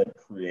and just like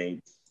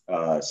creates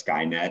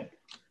Skynet.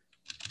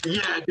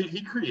 Yeah,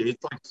 he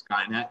creates like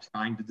Skynet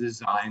trying to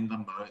design the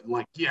most,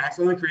 like he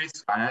accidentally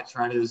creates Skynet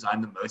trying to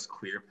design the most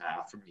clear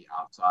path from the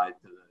outside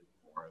to the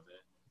core of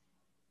it.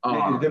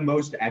 The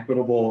most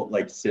equitable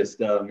like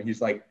system.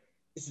 He's like,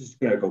 this is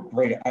gonna go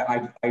great.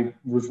 I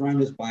was running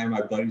this by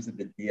my buddies at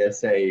the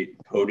DSA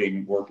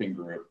coding working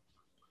group,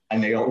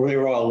 and they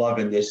were all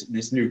loving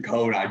this new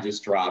code I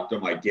just dropped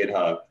on my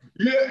GitHub.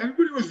 Yeah,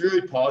 everybody was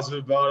really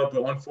positive about it,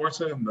 but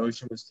unfortunately, the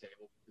motion was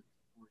tabled.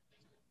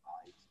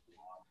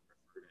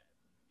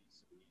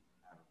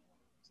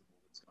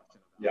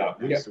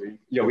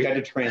 We had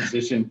to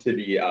transition to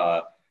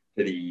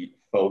the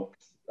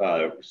folks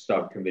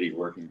subcommittee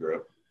working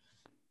group.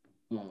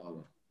 I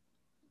love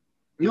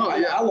it.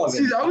 That was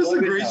the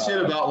great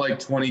shit about like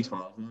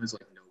 2012. It was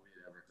like nobody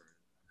had ever heard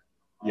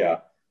of it.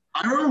 Yeah.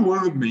 I remember one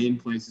of the main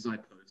places I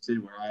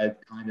posted where I had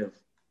kind of,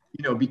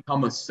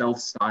 become a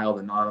self-styled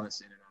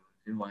anonymous internet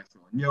in life to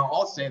win.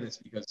 I'll say this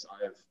because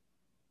I have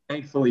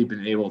thankfully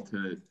been able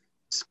to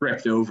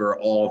script over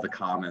all the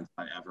comments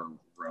I ever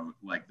wrote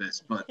like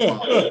this. But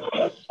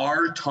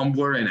our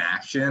Tumblr in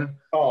action,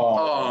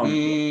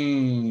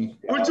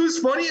 which was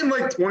funny in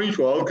like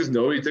 2012 because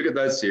nobody took it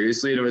that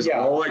seriously, and it was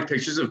all like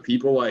pictures of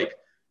people like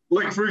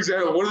for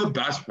example, one of the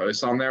best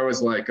posts on there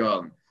was like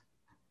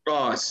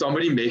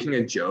somebody making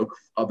a joke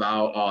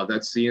about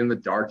that scene in The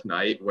Dark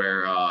Knight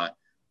where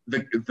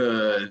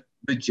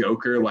the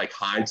Joker like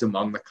hides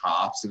among the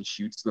cops and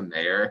shoots the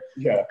mayor.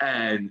 Yeah.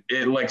 And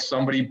it like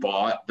somebody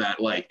bought that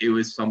like it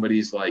was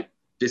somebody's like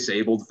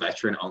disabled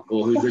veteran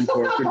uncle who's been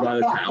tortured by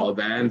the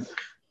Taliban.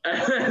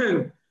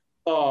 And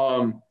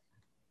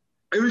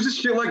it was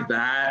just shit like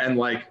that, and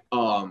like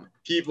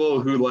people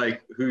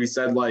who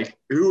said like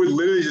who would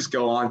literally just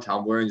go on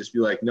Tumblr and just be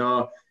like,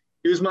 no,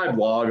 here's my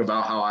blog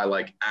about how I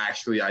like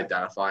actually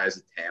identify as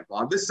a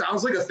tampon. This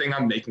sounds like a thing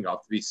I'm making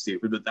up to be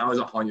stupid, but that was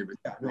 100%.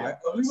 Right.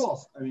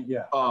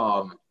 Yeah.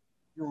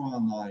 You're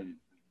online.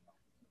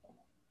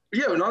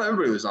 Yeah, but not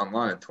everybody was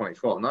online in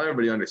 2012. Not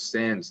everybody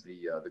understands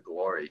the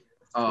glory.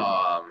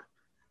 That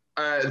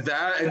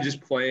and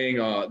just playing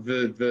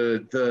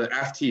the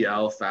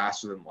FTL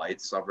Faster Than Light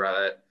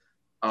subreddit.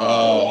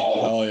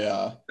 Hell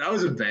yeah. That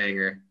was a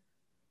banger.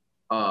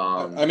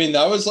 I mean,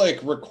 that was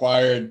like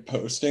required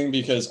posting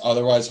because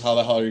otherwise, how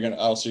the hell are you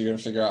gonna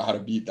figure out how to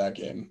beat that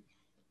game?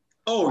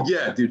 Oh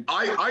yeah, dude.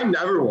 I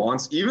never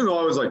once, even though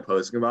I was like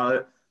posting about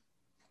it,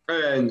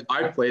 and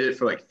I played it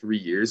for like 3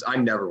 years, I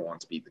never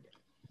once beat the game.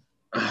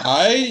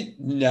 I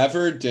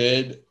never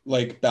did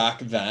like back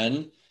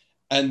then,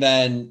 and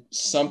then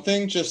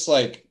something just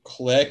like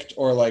clicked,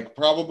 or like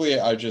probably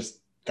I just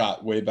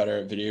got way better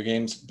at video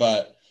games,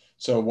 but.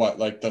 So what,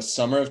 like the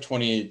summer of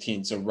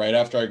 2018, so right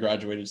after I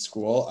graduated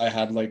school, I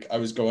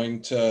was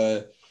going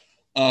to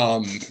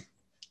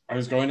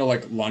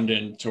like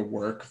London to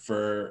work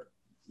for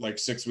like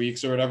 6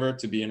 weeks or whatever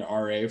to be an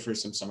RA for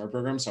some summer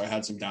program. So I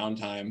had some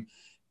downtime,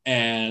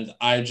 and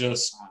I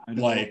just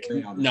like,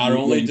 not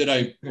only did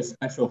I a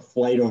special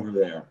flight over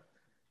there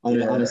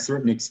on a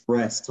certain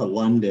express to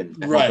London.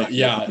 Right.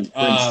 Yeah. Prince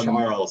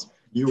Charles.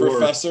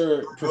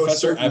 Professor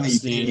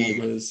Epstein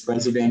was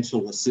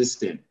residential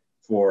assistant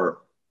for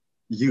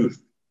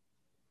youth.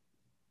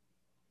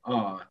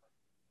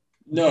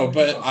 No,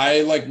 but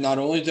I like not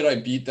only did I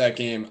beat that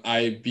game,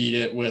 I beat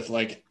it with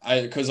like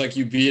because like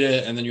you beat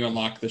it and then you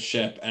unlock the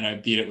ship, and I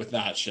beat it with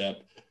that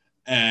ship,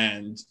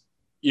 and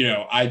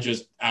I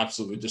just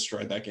absolutely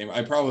destroyed that game.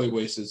 I probably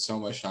wasted so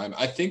much time.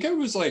 I think I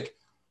was like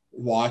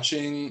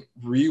rewatching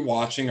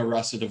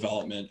Arrested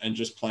Development and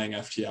just playing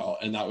FTL,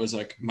 and that was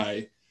like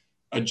my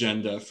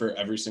agenda for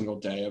every single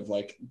day of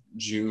like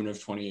June of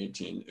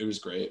 2018. It was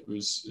great. It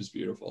was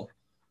beautiful.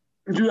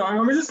 Dude, I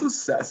remember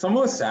some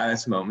of the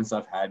saddest moments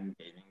I've had in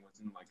gaming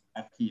was in like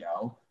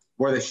FTL,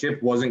 where the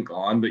ship wasn't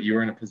gone, but you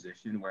were in a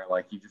position where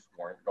like you just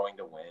weren't going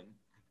to win,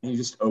 and you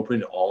just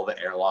opened all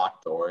the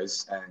airlock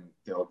doors and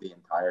killed the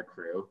entire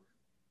crew.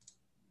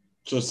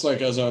 Just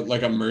like as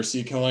a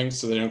mercy killing,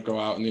 so they don't go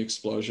out in the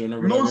explosion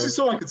or whatever. Mostly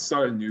so I could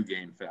start a new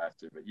game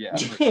faster, but yeah.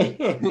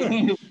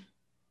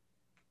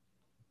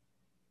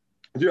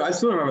 Dude, I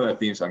still remember that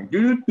theme song.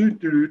 Dude,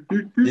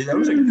 that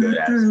was a good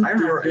ass. I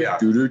remember, yeah.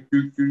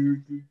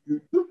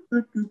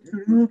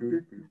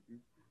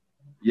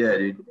 Yeah,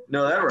 dude.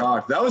 No, that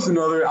rocked. That was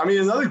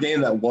another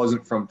game that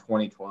wasn't from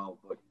 2012.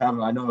 But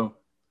Kevin, I know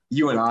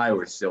you and I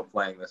were still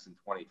playing this in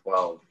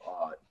 2012.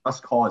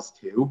 Just Cause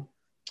 2.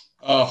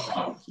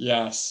 Oh,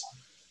 yes.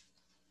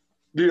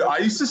 Dude, I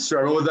used to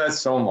struggle with that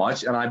so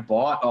much, and I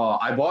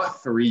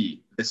bought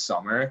 3 this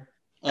summer.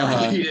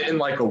 I beat it in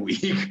like a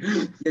week.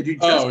 Yeah,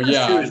 dude,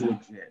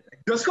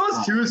 Just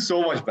Cause 2 is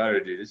so much better,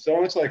 dude. It's so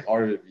much like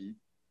harder to beat.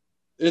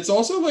 It's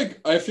also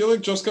like I feel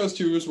like Just Cause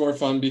 2 was more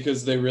fun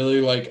because they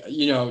really like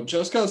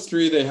Just Cause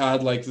 3 they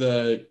had like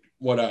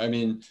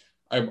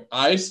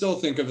I still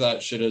think of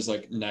that shit as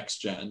like next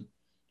gen,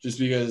 just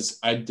because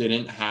I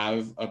didn't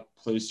have a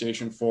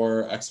PlayStation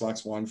 4,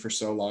 Xbox One for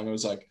so long. It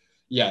was like,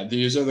 yeah,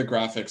 these are the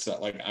graphics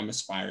that like I'm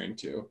aspiring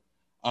to.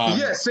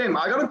 Yeah, same.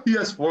 I got a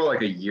PS4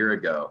 like a year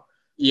ago.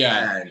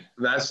 Yeah. And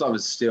that stuff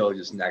is still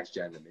just next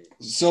gen to me.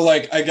 So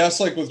like I guess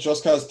like with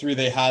Just Cause 3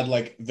 they had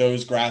like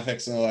those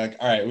graphics, and they're like,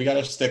 all right, we got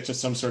to stick to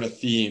some sort of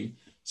theme.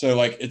 So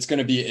like it's going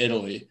to be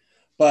Italy.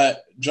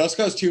 But Just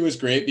Cause 2 was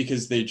great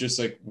because they just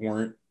like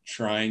weren't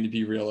trying to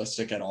be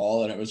realistic at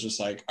all, and it was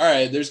just like, all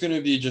right, there's going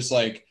to be just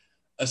like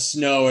a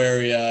snow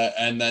area,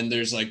 and then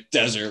there's like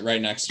desert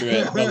right next to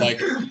it, but like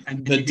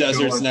the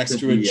desert's next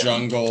to a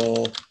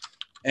jungle.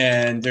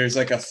 And there's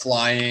like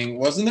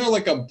wasn't there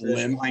like a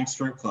blimp? Flying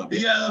strip club.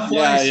 Yeah,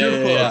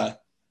 yeah.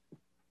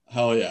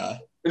 Hell yeah.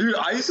 Dude,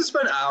 I used to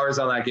spend hours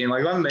on that game.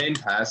 Like my main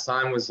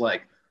pastime was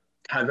like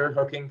tether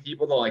hooking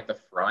people to like the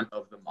front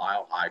of the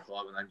Mile High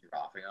Club and then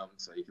dropping them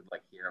so you could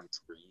like hear them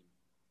scream.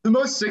 The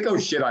most sicko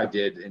shit I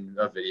did in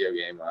a video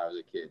game when I was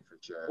a kid, for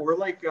sure. Or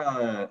like,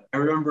 I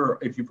remember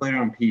if you played it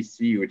on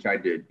PC, which I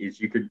did, is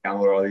you could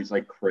download all these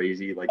like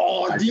crazy like.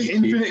 Oh, the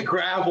infinite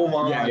grapple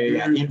mod.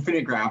 Yeah,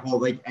 infinite grapple,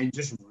 like, and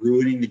just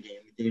ruining the game.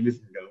 The game is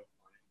no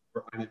fun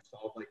for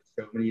unsolved like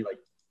so many like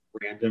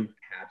random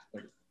patch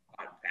like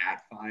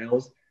bat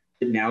files.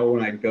 And now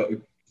when I go,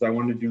 because I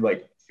want to do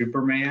like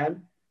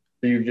Superman,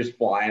 so you just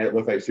fly and it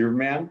looks like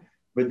Superman.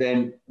 But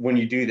then when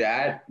you do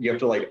that, you have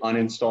to like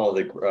uninstall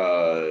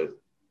or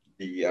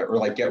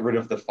like get rid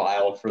of the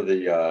file for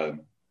the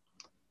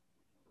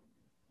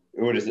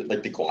what is it,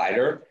 like the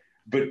glider.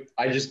 But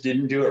I just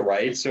didn't do it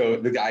right. So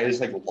the guy is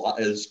like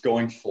is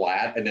going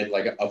flat, and then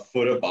like a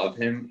foot above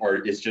him, or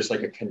it's just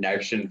like a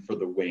connection for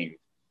the wing.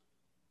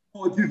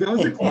 Oh, dude, that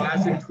was a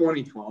classic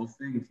 2012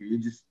 thing too. You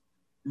just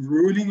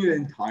ruining an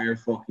entire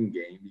fucking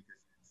game because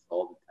you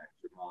installed the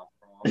texture mod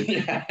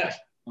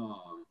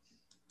wrong.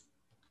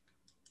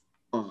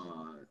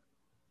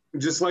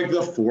 Just like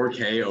the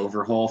 4K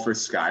overhaul for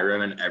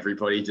Skyrim, and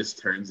everybody just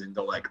turns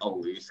into like a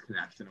loose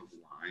connection of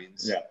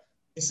lines. Yeah,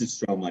 this is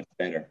so much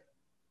better.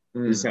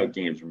 This is how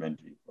games are meant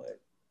to be played.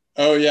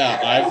 Oh yeah,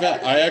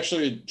 I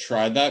actually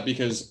tried that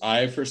because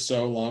I for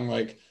so long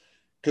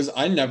because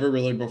I never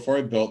really, before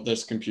I built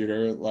this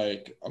computer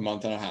like a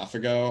month and a half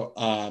ago,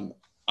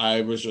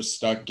 I was just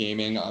stuck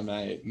gaming on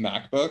my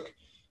MacBook,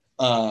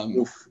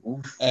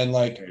 and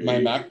like my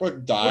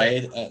MacBook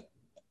died,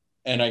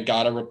 and I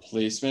got a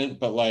replacement,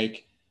 but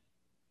like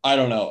I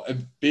don't know,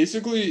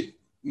 basically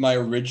my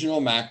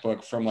original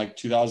MacBook from like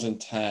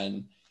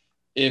 2010,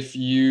 if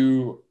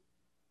you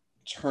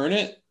turn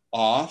it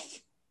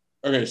off.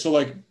 Okay, so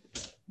like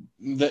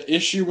the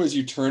issue was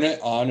you turn it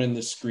on and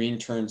the screen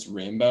turns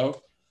rainbow.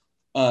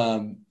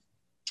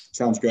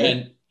 Sounds good.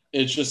 And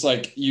it's just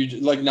like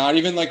you like not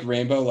even like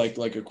rainbow like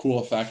a cool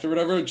effect or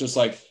whatever, just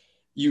like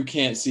you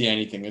can't see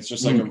anything. It's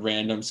just like a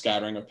random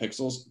scattering of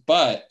pixels.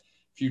 But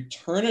if you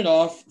turn it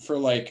off for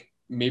like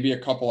maybe a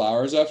couple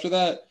hours after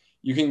that,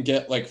 you can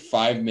get like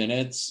 5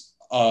 minutes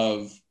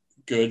of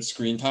good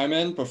screen time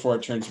in before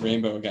it turns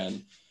rainbow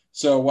again.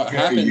 So what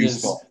happened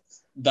is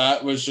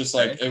that was just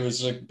like, it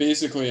was like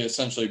basically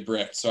essentially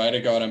bricked. So I had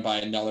to go out and buy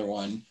another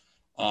one.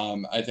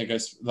 I think I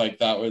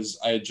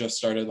had just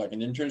started like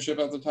an internship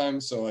at the time.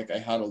 So like I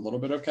had a little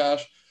bit of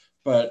cash,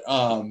 but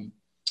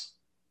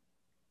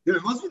dude,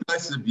 it must be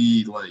nice to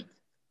be like,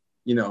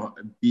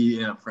 be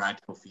in a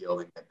practical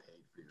field and get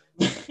paid for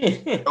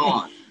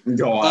your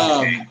Go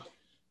on.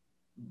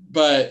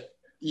 But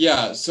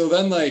yeah, so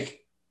then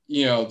like,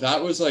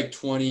 that was like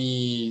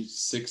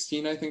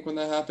 2016, I think, when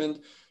that happened.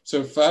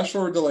 So fast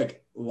forward to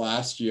like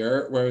last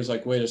year where I was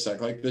like, wait a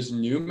sec, like this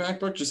new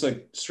MacBook just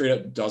like straight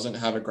up doesn't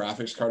have a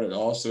graphics card at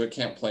all. So it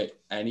can't play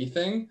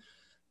anything.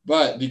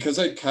 But because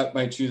I kept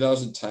my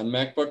 2010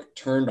 MacBook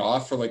turned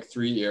off for like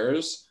 3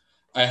 years,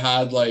 I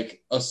had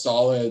like a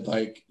solid,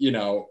 like,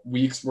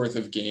 weeks worth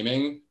of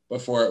gaming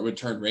before it would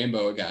turn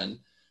rainbow again.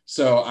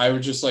 So I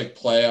would just like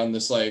play on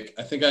this, like,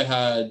 I think I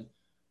had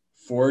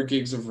 4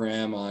 gigs of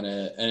RAM on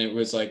it. And it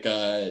was like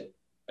a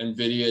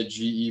NVIDIA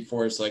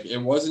GeForce. Like it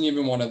wasn't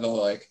even one of the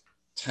like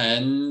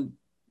 10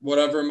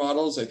 whatever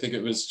models. I think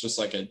it was just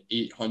like an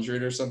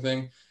 800 or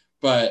something.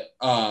 But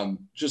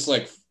just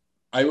like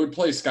I would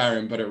play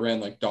Skyrim, but it ran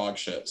like dog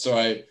shit. So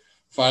I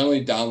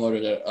finally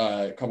downloaded it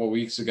a couple of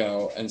weeks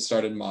ago and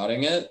started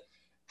modding it.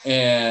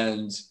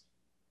 And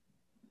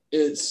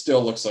it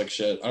still looks like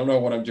shit. I don't know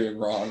what I'm doing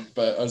wrong,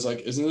 but I was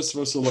like, isn't this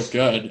supposed to look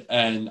good?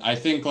 And I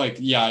think like,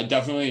 yeah, I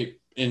definitely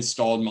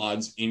installed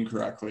mods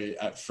incorrectly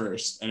at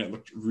first and it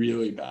looked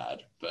really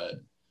bad,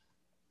 but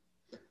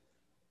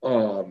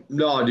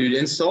no, dude,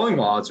 installing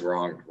mods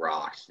wrong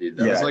rocks, dude.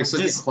 That was like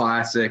such a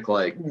classic,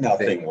 like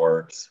nothing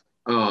works.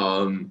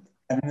 And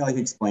then like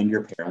explain to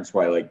your parents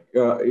why, like,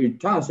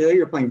 Tom, say that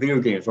you're playing video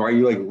games. Why are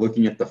you like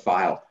looking at the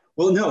file?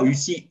 Well, no, you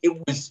see, it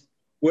was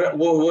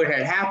what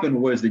had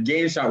happened was the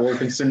game's not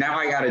working, so now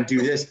I got to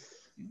do this.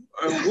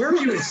 Where are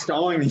you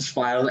installing these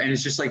files? And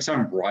it's just like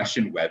some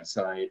Russian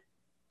website.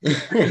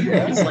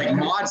 It's like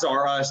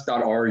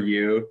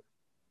modsrus.ru.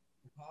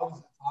 I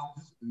was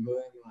just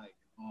googling like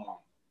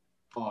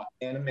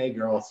anime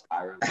girl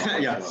Skyrim.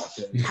 Yeah.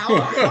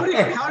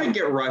 How to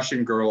get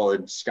Russian girl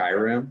in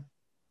Skyrim?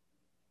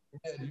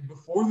 Yeah, dude,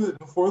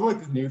 before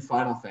like the new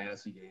Final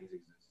Fantasy games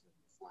existed,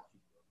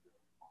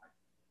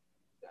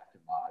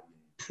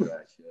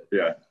 that shit.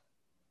 Yeah.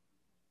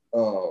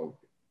 Oh.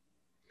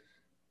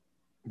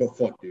 But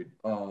fuck, dude.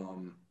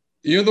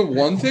 the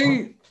one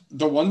thing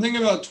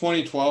about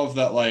 2012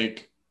 that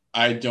like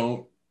I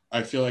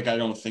feel like I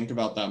don't think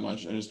about that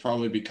much, and it's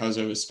probably because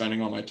I was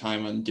spending all my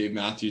time on Dave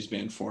Matthews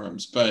Band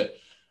forums. But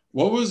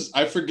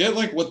I forget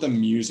like what the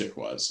music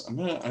was.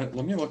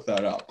 Let me look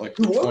that up. Like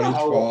 2012.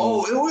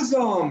 Oh, it was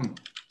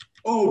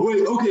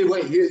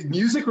wait.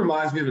 Music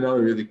reminds me of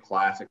another really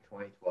classic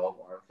 2012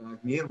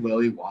 artifact. Me and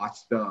Lily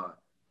watched.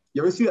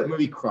 You ever see that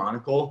movie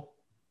Chronicle?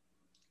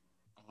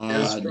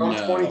 It's from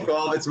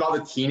 2012. It's about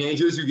the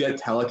teenagers who get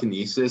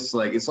telekinesis.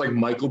 Like it's like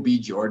Michael B.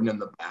 Jordan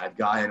and the bad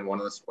guy in one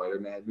of the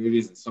Spider-Man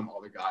movies, and some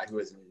other guy who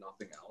has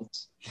nothing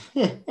else.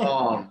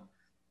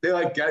 They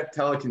like get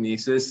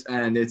telekinesis,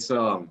 and it's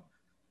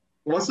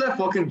what's that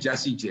fucking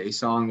Jessie J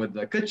song with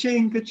the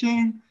ka-ching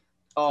ka-ching?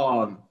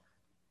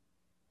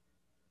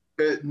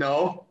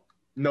 No,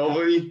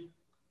 nobody.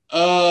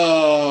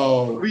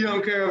 Oh. We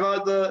don't care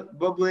about the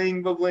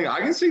bubbling. I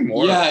can sing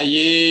more.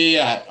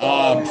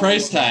 Yeah.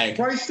 Price Tag.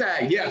 Price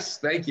Tag. Yes,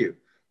 thank you.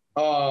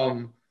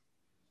 Oh,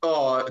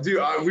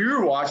 dude, we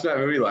were watching that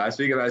movie last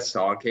week, and that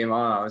song came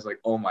on. I was like,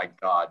 oh my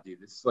god,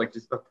 dude, this is like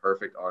just the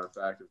perfect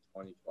artifact of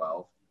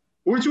 2012.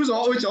 Which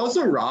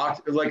also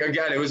rocked. Like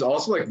again, it was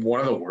also like one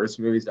of the worst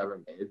movies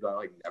ever made, but I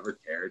like never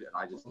cared, and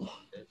I just loved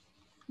it.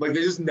 Like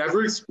they just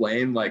never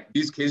explain like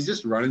these kids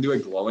just run into a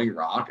glowing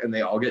rock and they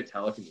all get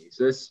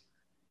telekinesis.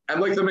 And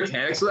like the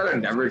mechanics of that are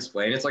never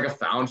explained. It's like a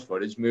found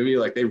footage movie.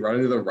 Like they run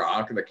into the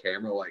rock and the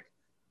camera like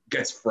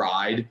gets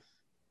fried,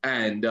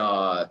 and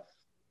then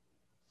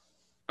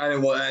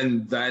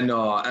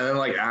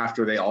like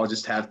after they all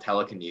just have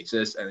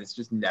telekinesis, and it's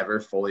just never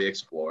fully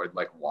explored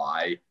like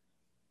why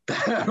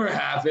that ever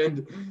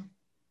happened.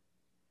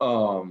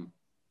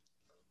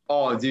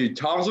 Oh, dude,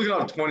 Tom's looking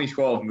up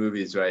 2012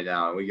 movies right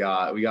now, and we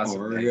got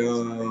some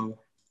things.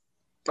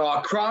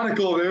 Oh,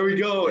 Chronicle, there we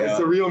go. Yeah.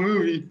 It's a real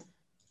movie.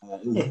 Oh,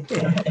 Looper,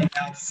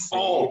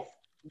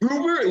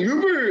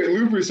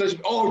 such.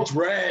 Oh,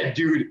 Dredd,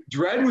 dude.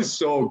 Dredd was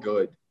so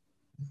good.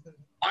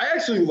 I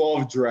actually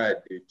love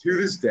Dredd, dude. To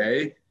this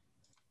day.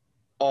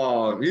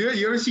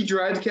 You ever see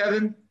Dredd,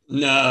 Kevin?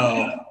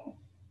 No.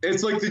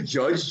 It's like the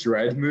Judge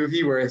Dredd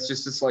movie where it's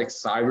just this like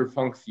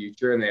cyberpunk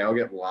future, and they all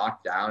get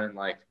locked down and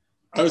like.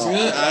 I was gonna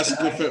ask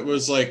if it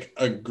was like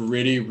a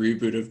gritty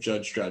reboot of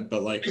Judge Dredd,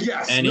 but like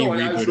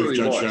reboot of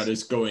Judge Dredd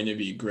is going to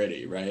be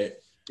gritty, right?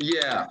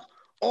 Yeah.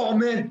 Oh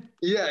man.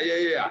 Yeah.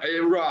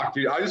 It rocked,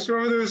 dude. I just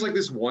remember there was like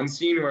this one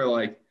scene where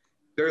like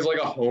there's like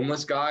a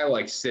homeless guy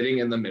like sitting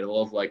in the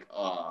middle of the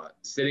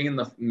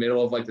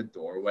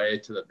doorway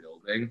to the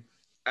building,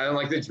 and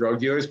like the drug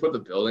dealers put the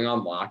building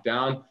on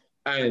lockdown,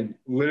 and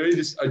literally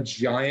just a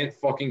giant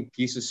fucking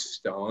piece of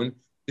stone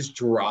just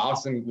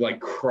drops and like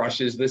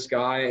crushes this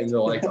guy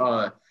into like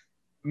a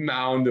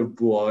mound of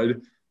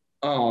blood.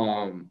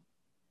 What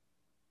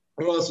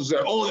else was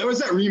there? Oh, there was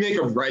that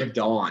remake of Red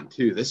Dawn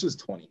too. This was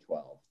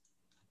 2012.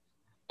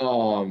 Do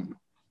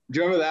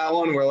you remember that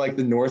one where like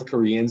the North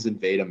Koreans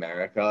invade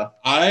America?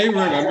 I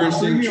remember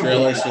seeing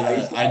trailers for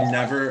that.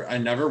 I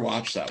never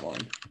watched that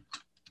one.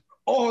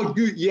 Oh,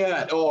 dude,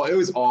 yeah. Oh, it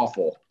was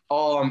awful.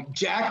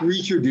 Jack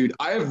Reacher, dude.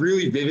 I have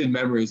really vivid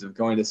memories of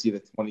going to see the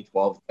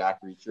 2012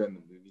 Jack Reacher in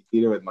the movie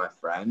theater with my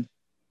friend,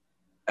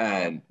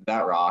 and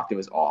that rocked. It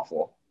was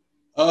awful.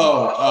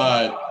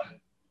 It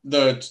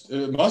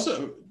must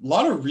have a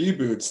lot of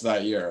reboots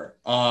that year.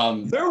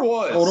 There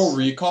was Total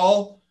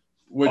Recall,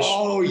 which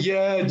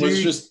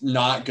was just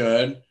not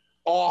good.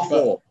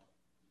 Awful.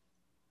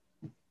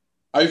 But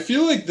I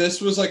feel like this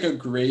was like a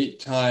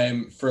great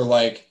time for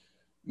like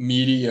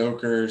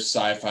mediocre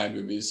sci-fi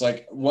movies.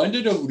 Like when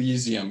did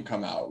Elysium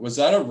come out? Was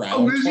that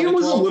around Elysium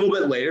was a little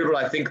bit later, but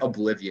I think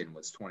Oblivion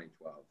was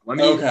 2012. Let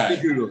me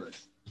Google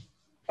this.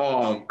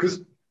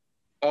 Because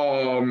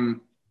I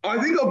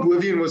think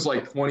Oblivion was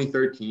like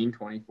 2013,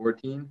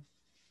 2014.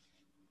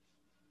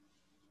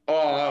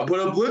 But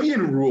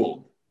Oblivion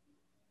ruled.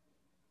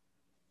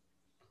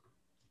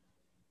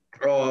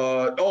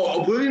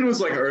 Oblivion was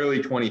like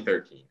early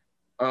 2013.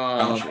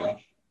 Gotcha.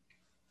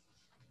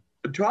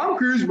 Tom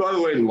Cruise, by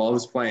the way,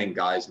 loves playing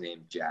guys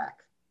named Jack.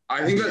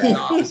 I think that's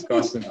not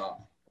discussed enough.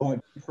 Oh,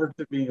 perks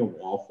of being a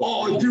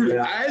wallflower. Oh, dude,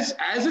 as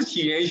a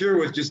teenager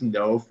with just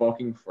no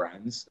fucking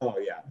friends. Oh,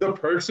 yeah. The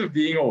perks of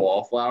being a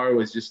wallflower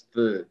was just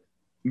the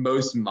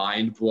most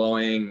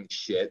mind-blowing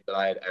shit that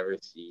I had ever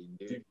seen,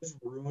 dude. Just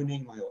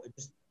ruining my life.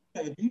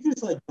 If you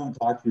just like don't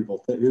talk to people,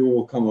 people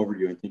will come over to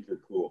you and think you're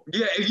cool.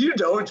 Yeah, if you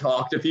don't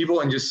talk to people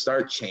and just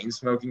start chain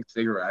smoking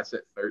cigarettes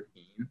at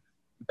 13,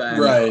 then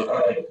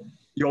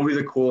you'll be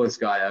the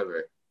coolest guy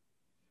ever.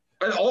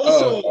 And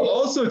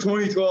also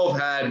 2012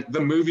 had the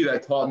movie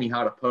that taught me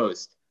how to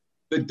post,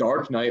 The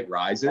Dark Knight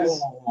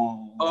Rises.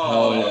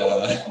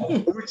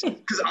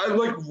 Because I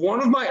like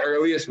one of my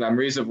earliest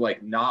memories of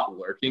like not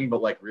working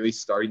but like really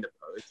starting to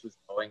post was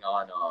going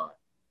on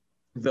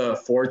the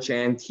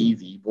 4chan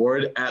TV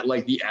board at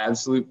like the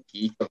absolute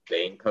peak of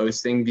Bane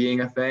posting being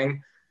a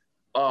thing.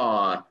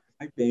 I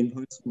Bane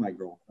posted my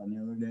girlfriend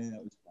the other day.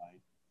 That was fine.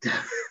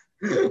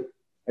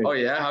 Oh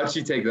yeah, how'd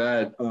she take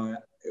that?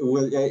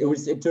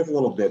 It took a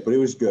little bit, but it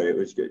was good. It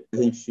was good. I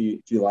think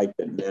she liked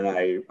it, and then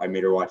I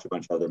made her watch a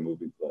bunch of other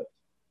movie clips.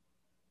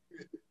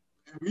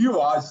 You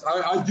watched?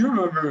 I do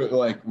remember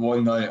like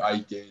one night I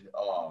did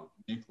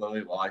make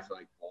Lily watch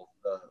like both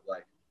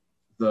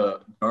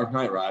the Dark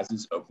Knight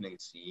Rises opening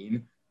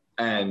scene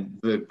and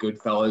the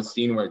Goodfellas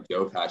scene where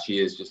Joe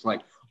Pesci is just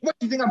like, "What,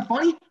 do you think I'm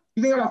funny?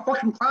 You think I'm a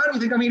fucking clown? You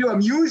think I'm here to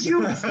amuse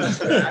you?"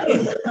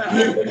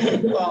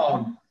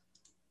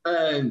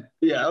 And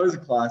yeah, it was a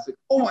classic.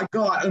 Oh my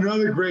god,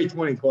 another great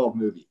 2012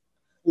 movie.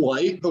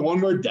 Flight, the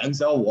one where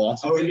Denzel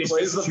Washington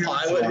plays the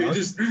pilot who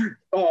just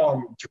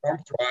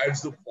drunk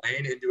drives the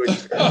plane into a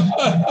church.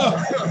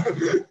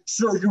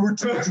 Sure, you were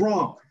too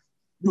drunk.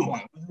 No,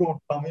 you won't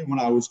tell me when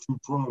I was too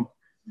drunk.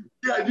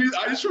 Yeah, dude,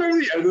 I just remember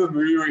the end of the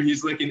movie where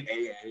he's like in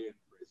AA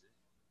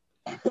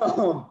in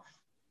prison.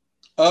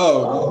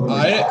 Oh,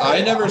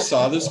 I never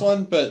saw this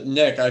one, but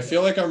Nick, I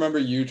feel like I remember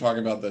you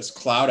talking about this.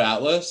 Cloud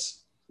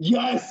Atlas.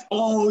 Yes.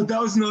 Oh, that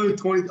was another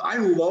 20. I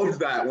loved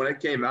that when it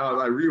came out.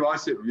 I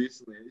rewatched it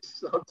recently. It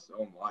sucked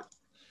so much.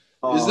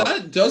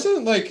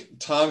 Doesn't like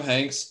Tom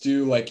Hanks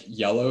do like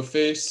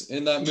Yellowface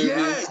in that movie?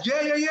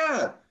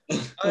 Yeah.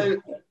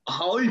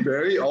 Holly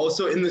Berry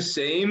also in the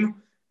same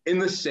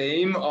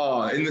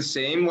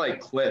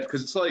like clip,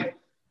 because it's like,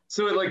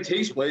 so it like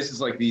takes place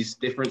as like these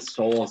different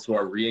souls who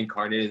are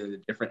reincarnated into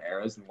different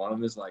eras, and one of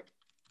them is like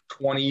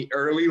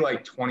early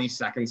like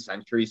 22nd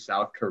century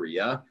South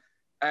Korea,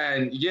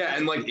 and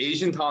like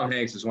Asian Tom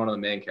Hanks is one of the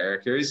main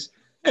characters,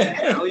 and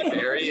Halle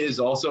Berry is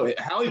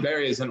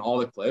in all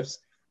the clips.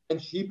 And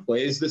she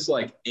plays this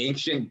like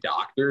ancient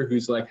doctor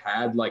who's like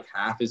had like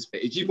half his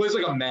face. She plays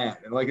like a man,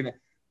 and like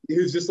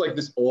who's just like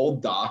this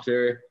old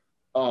doctor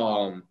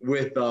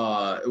with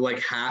like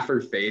half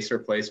her face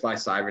replaced by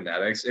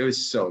cybernetics. It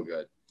was so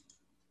good.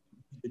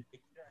 I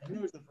think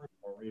it was the first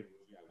R-rated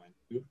movie I went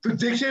to. The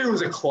Dictator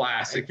was a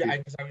classic.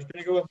 Because I was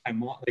gonna go with my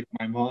mom,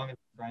 and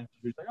friends.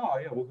 She was like, "Oh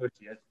yeah, we'll go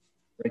see it."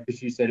 Right? Because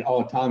she said,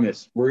 "Oh,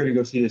 Thomas, we're gonna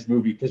go see this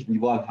movie because we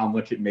love how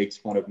much it makes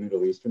fun of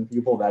Middle Eastern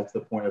people. That's the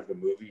point of the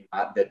movie,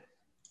 not that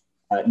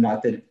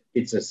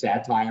it's a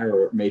satire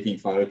or making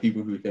fun of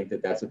people who think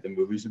that that's what the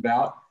movie's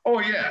about." Oh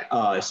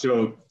yeah.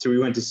 So we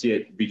went to see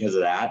it because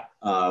of that.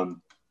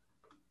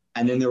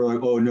 And then they were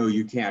like, "Oh no,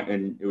 you can't."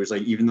 And it was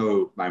like, even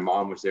though my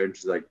mom was there, and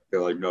she's like, they're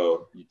like,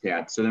 "No, you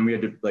can't." So then we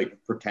had to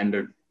like pretend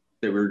that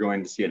we were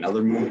going to see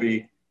another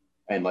movie,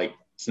 and like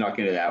snuck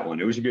into that one.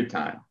 It was a good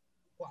time.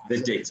 The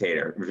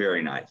Dictator,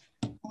 very nice.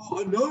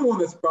 Oh, another one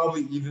that's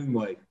probably even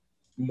like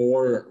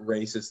more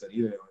racist than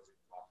either of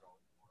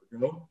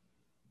those,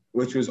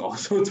 which was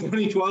also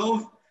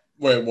 2012.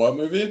 Wait, what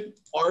movie?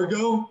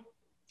 Argo.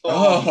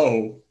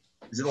 Oh.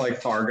 Is it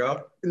like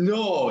Fargo?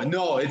 No,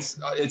 it's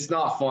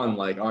not fun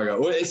like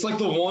Argo. It's like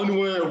the one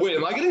where, wait,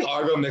 am I getting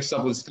Argo mixed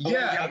up with?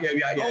 Yeah.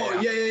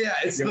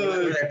 It's we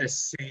have to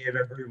save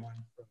everyone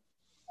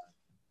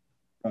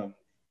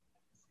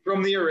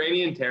from the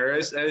Iranian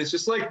terrorists, and it's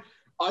just like,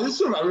 I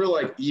just remember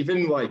like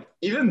even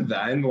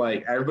then,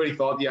 like everybody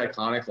thought the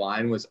iconic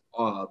line was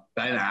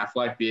Ben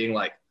Affleck being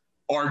like,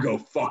 "Argo,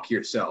 fuck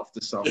yourself"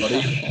 to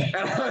somebody. And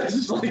I was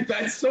just like,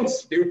 that's so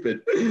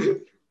stupid.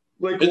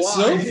 Like,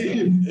 why?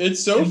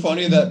 It's so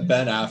funny that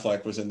Ben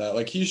Affleck was in that.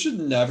 Like, he should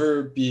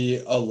never be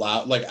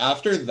allowed, like,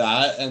 after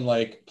that and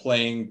like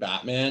playing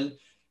Batman,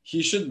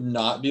 he should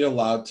not be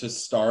allowed to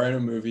star in a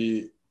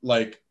movie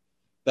like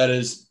that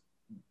is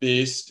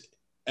based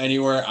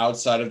anywhere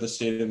outside of the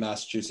state of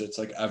Massachusetts,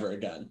 like, ever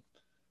again.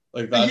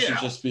 Like, that should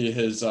just be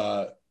his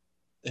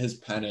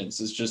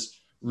penance, is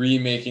just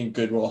remaking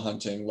Good Will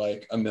Hunting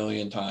like a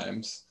million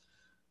times.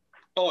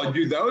 Oh,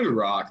 dude, that would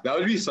rock. That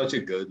would be such a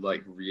good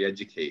like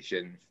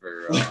re-education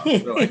for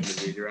like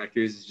movie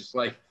directors. It's just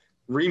like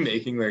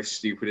remaking their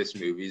stupidest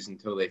movies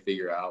until they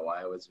figure out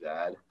why it was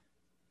bad.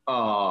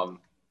 The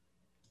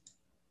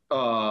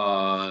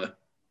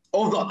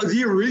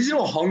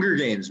original Hunger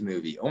Games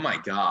movie. Oh my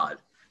god.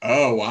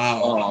 Oh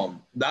wow.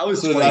 That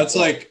was so that's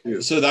like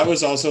too. So that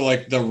was also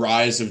like the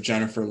rise of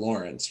Jennifer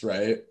Lawrence,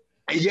 right?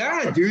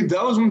 Yeah, dude,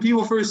 that was when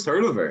people first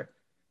heard of her.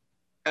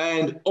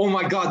 And oh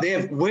my god,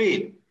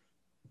 The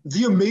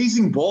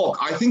Amazing Bulk.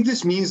 I think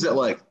this means that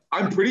like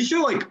I'm pretty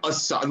sure like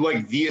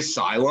the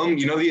Asylum,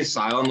 you know, the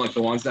Asylum, like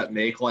the ones that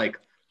make like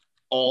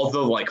all the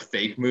like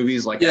fake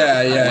movies, like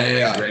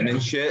Grimm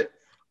and shit.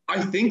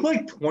 I think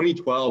like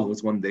 2012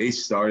 was when they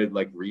started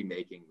like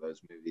remaking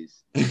those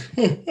movies.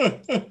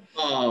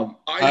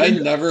 I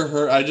never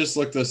heard. I just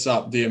looked this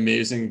up. The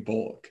Amazing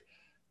Bulk.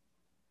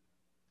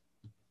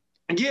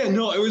 Yeah,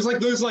 no, it was like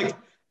those like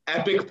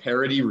epic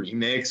parody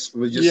remakes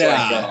with just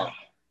like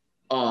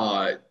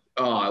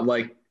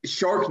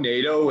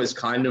Sharknado was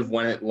kind of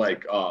when it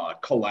like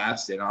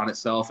collapsed in on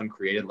itself and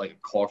created like a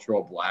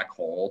cultural black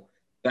hole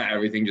that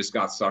everything just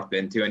got sucked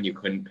into and you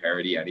couldn't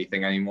parody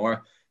anything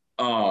anymore.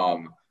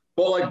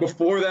 But like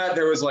before that,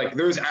 there was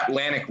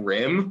Atlantic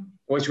Rim,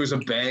 which was a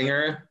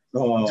banger.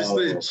 Oh. Just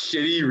the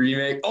shitty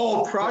remake.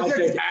 Oh,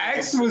 Project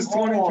X was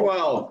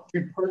 2012.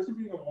 Dude,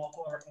 Persevering a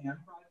Wallflower and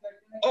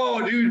Project X?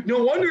 Oh, dude,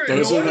 no wonder.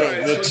 Those are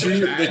the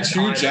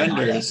two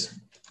genders.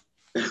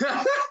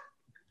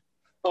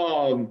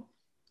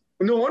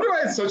 No wonder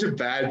I had such a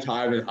bad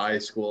time in high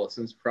school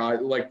since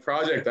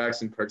Project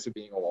X and Perks of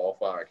Being a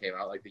Wallflower came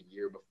out like the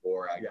year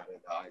before I got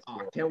into high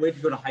school. I can't wait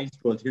to go to high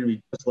school. It's going to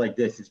be just like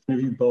this. It's going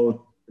to be both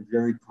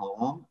very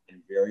calm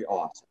and very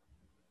awesome.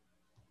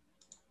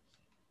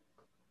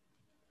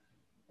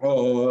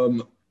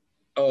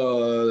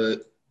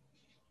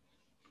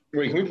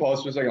 Wait, can we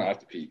pause for a second? I have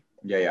to pee.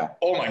 Yeah.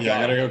 Oh my god.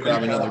 I gotta go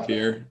grab another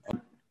beer.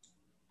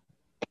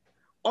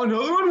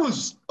 Another one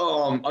was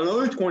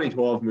another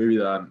 2012 movie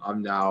that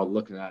I'm now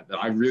looking at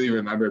that I really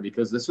remember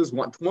because this was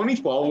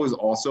 2012 was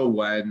also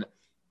when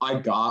I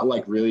got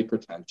like really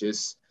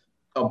pretentious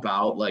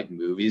about like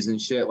movies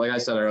and shit. Like I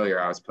said earlier,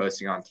 I was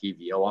posting on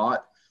TV a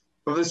lot.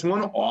 But this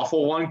one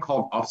awful one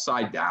called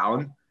Upside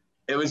Down.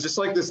 It was just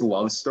like this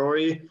love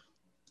story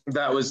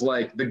that was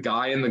like the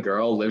guy and the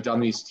girl lived on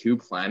these two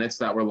planets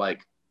that were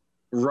like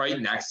right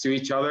next to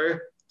each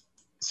other.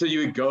 So you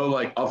would go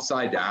like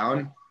upside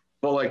down,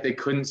 but like they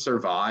couldn't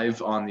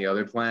survive on the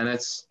other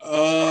planets.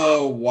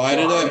 Oh, why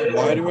do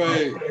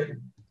I?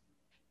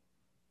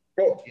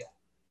 Oh, yeah.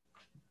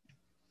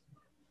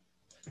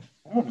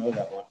 I don't know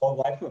that one. Oh,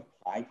 Life of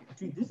Pi.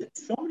 Dude,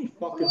 so many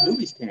fucking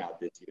movies came out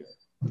this year.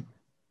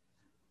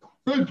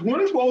 Dude,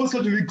 2012 was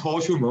such a big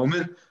cultural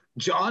moment.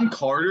 John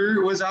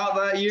Carter was out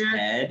that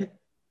year.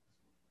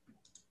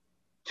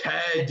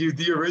 Ted, dude,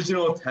 the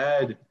original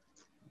Ted.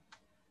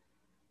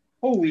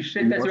 Holy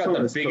shit, Dude, that's what's about up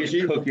the with this biggest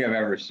cookie? cookie I've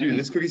ever seen. Dude,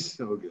 this cookie's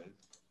so good.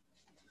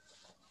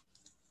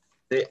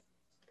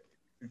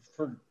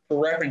 For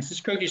reference, this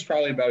cookie's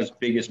probably about as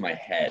big as my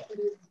head.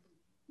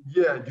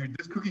 Yeah, dude,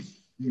 this cookie's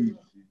huge.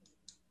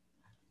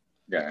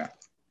 Yeah.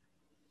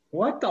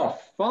 What the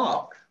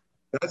fuck?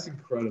 That's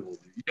incredible,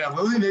 dude. Yeah,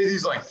 Lily made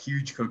these like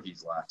huge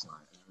cookies last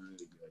night. They're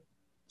really good.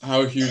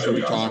 How huge are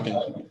we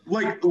talking?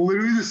 Like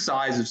literally the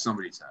size of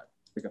somebody's head.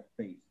 Like a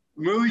face.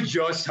 Lily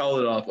just held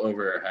it up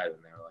over her head,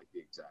 and they were like the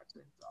exact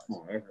same size.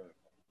 Oh, really?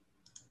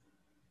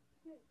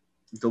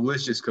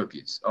 Delicious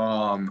cookies.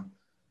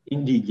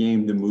 Indie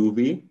Game, the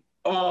movie.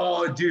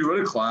 Oh, dude, what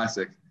a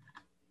classic.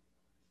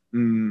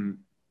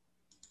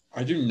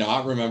 I do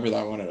not remember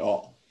that one at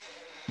all.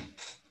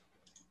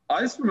 I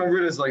just remember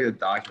it as like a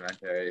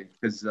documentary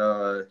because,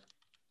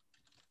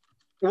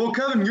 well,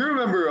 Kevin, you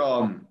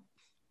remember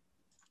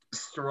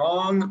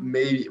Strong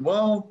maybe.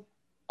 Well,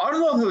 I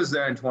don't know if it was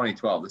there in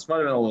 2012. This might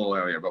have been a little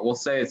earlier, but we'll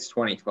say it's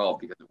 2012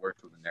 because it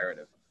works with the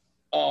narrative.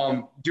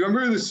 Do you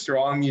remember the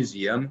Strong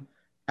Museum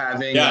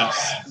having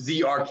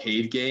the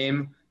arcade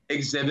game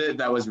exhibit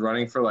that was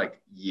running for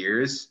like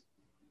years?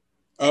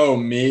 Oh,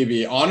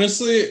 maybe.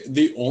 Honestly,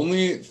 the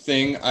only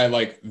thing I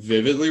like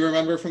vividly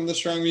remember from the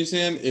Strong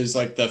Museum is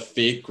like the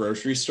fake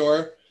grocery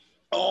store.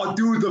 Oh,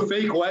 dude, the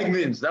fake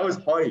Wegmans. That was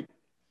hype.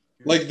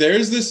 Like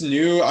there's this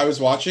I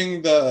was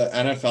watching the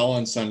NFL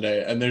on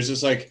Sunday and there's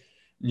this like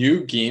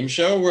new game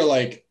show where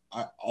like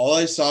all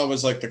I saw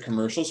was like the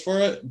commercials for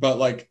it. But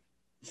like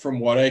from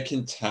what I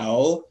can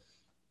tell,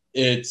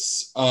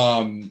 it's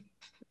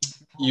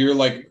you're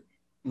like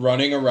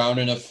running around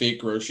in a fake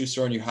grocery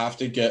store and you have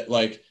to get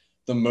like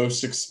the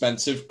most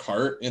expensive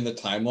cart in the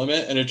time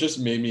limit, and it just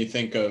made me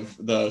think of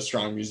the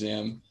Strong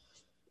Museum.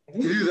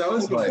 Dude, that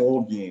was an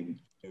old game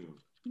too.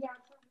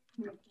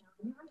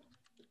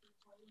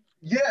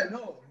 Yeah,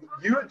 no,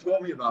 you had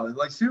told me about it.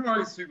 Like Super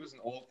Mario Sweep was an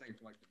old thing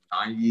from like the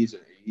 90s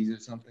or 80s or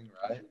something,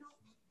 right?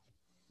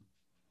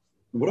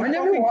 What a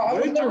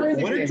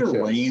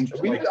deranged.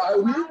 We didn't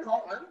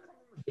call it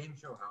a game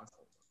show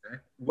household, okay?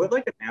 What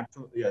like an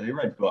absolute? Yeah, they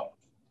read books.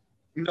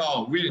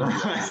 No, we didn't do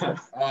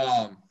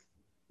that.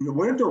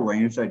 What a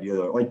deranged idea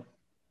though. Like,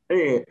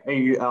 hey,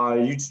 you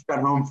just got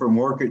home from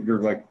work at your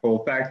like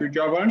coal factory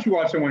job. Why don't you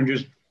watch someone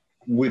just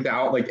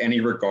without like any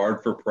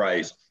regard for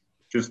price,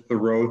 just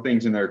throw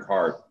things in their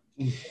cart?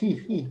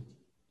 It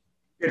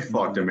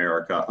fucked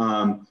America.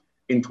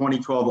 In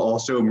 2012,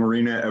 also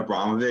Marina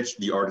Abramovich,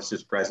 The Artist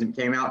is Present,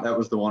 came out. That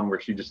was the one where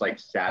she just like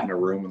sat in a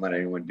room and let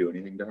anyone do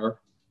anything to her.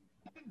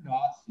 I did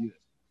not see this.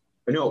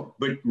 I know,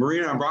 but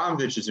Marina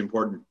Abramovich is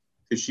important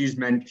because she's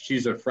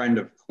a friend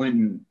of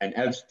Clinton and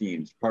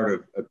Epstein's, part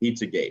of a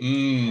Pizzagate.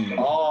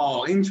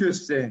 Oh,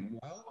 interesting.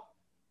 Well,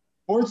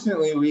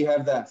 fortunately, we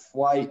have that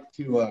flight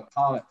to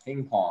Comet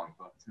Ping Pong.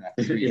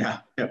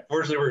 Yeah.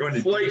 Fortunately, we're going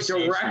to flight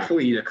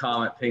directly to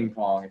Comet Ping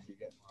Pong. If you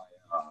get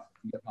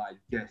my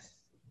guess.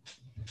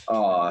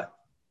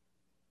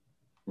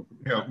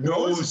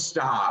 No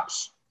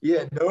stops.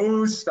 Yeah,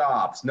 no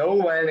stops. No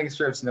landing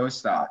strips, no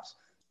stops.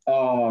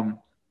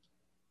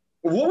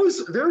 There was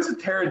a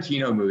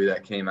Tarantino movie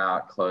that came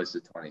out close to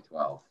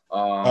 2012.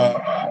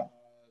 Not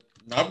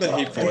The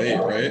Hateful Eight,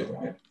 right?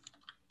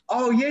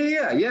 Oh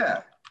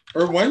yeah.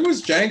 Or when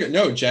was Django?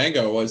 No,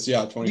 Django was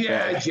 2012.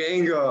 Yeah,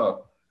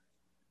 Django.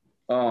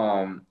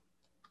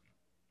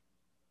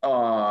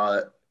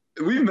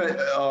 We met.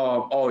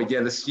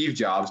 The Steve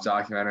Jobs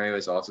documentary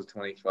was also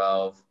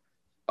 2012.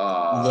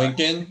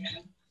 Lincoln.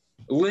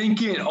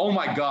 Oh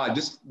my God,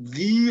 just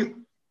the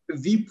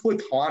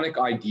platonic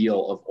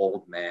ideal of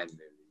old man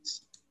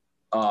movies.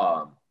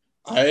 I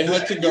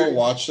had to go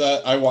watch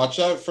that. I watched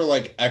that for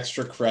like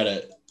extra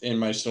credit in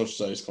my social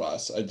studies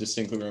class. I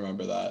distinctly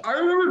remember that. I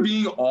remember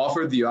being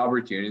offered the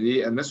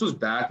opportunity, and this was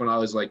back when I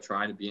was like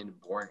trying to be into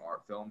boring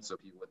art films, so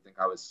people would think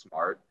I was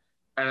smart.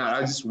 And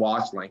I just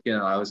watched Lincoln,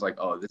 and I was like,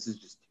 "Oh, this is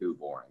just too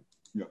boring."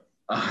 Yeah.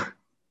 I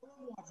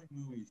love watching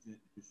movies that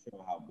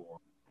show how boring.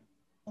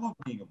 I love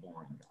being a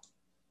boring guy.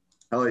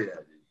 Hell yeah,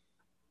 dude.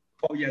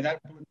 Oh yeah, that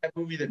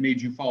movie that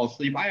made you fall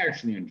asleep. I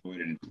actually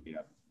enjoyed it until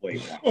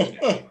late.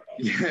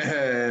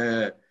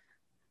 Yeah.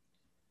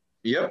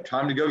 Yep.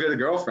 Time to go get a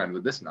girlfriend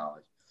with this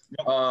knowledge.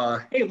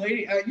 Hey,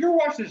 lady, you ever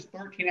watched this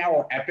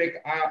 13-hour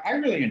epic? I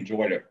really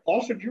enjoyed it.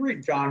 Also, did you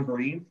read John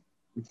Green?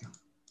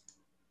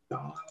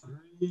 John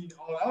Green.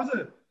 Oh, that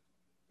was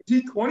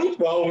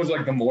 2012 was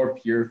like the more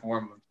pure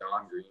form of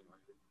John Green.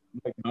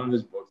 Like none of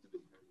his books have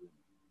been good.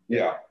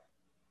 Yeah.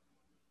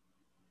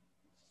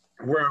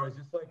 where it was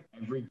just like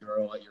every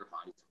girl at your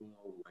high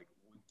school like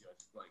would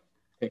just like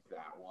pick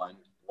that one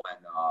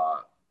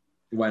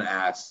when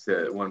asked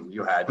to, when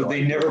you had to, But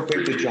they like, never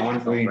picked the John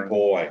Green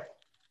Boy.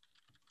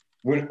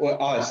 When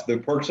us, the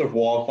Perks of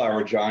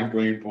Wallflower John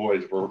Green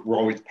boys were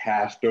always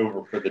passed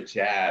over for the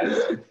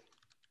Jazz.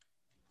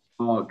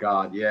 Oh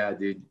God, yeah,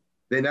 dude.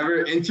 They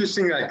never.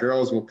 Interesting that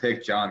girls will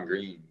pick John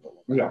Green, but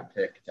will never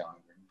pick John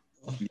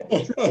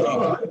Green.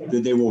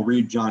 That they will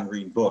read John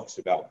Green books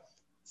about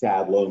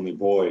sad, lonely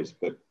boys,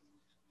 but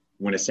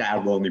when a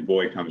sad, lonely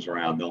boy comes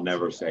around, they'll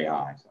never say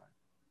hi.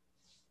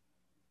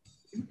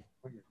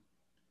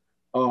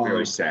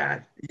 Very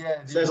sad.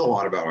 Yeah, It says a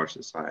lot about our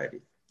society.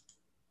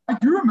 I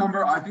do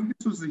remember. I think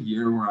this was the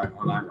year where I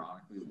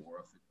unironically wore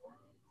a fedora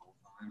a couple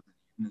times, and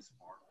even as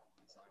far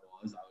as I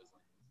was like,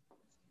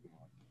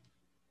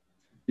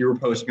 You were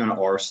posting on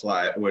r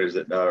slash what is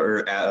it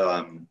or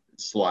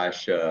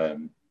slash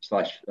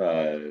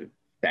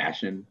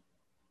fashion.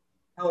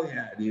 hell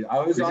yeah, dude. I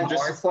was Is it on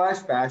just-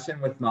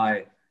 r/fashion with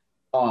my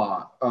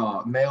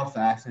male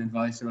fashion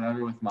advice or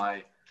whatever, with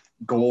my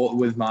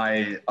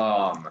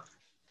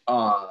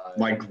My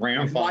my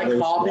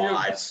grandfather's copy of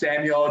watch.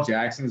 Samuel L.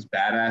 Jackson's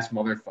badass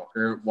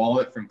motherfucker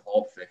wallet from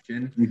Pulp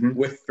Fiction Mhm.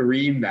 with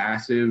 3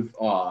 massive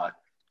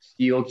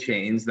steel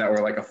chains that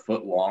were like a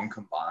foot long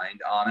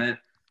combined on it,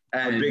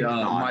 and big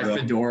my Honda.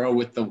 fedora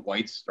with the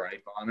white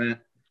stripe on it.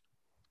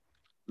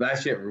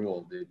 That shit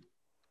ruled, dude.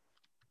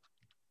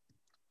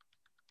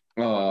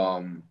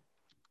 What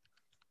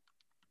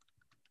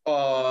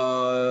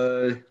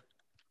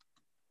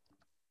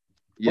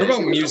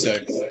about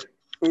music?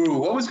 Ooh,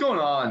 what was going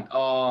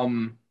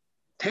on?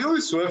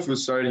 Taylor Swift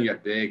was starting to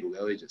get big.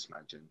 Lily just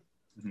mentioned.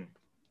 Mhm.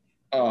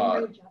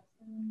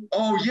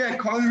 Oh yeah,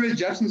 Carly Rae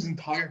Jepsen's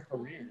entire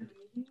career.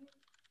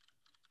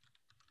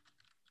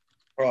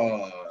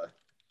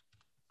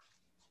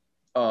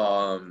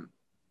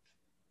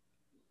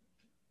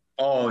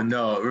 Oh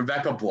no,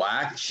 Rebecca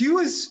Black. She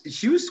was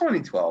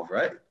 2012,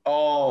 right?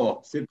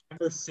 Oh,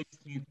 September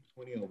 16th,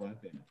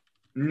 2011.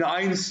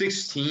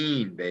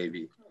 9/16,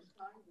 baby.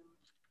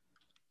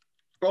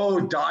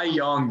 Oh, Die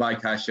Young by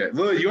Kesha.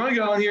 Lily, you want to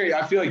get on here?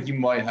 I feel like you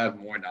might have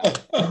more knowledge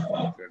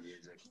for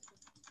music.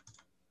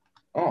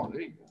 Oh,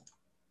 there you go.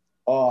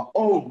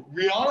 Oh,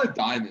 Rihanna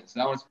Diamonds.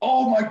 That was.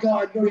 Oh my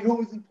God, no, you know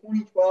it was in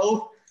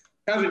 2012.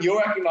 Kevin, you'll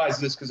recognize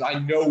this because I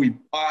know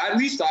at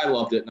least I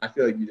loved it, and I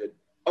feel like you did.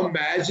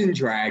 Imagine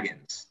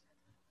Dragons.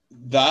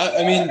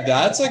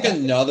 That's like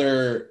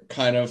another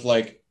kind of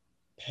like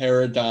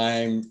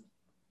paradigm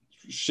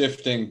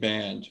shifting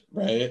band,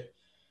 right?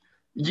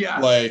 Yeah.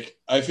 Like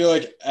I feel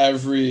like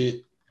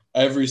every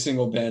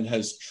single band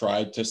has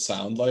tried to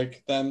sound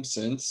like them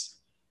since.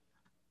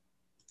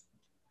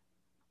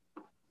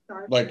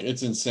 Like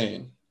it's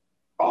insane.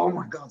 Oh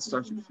my God,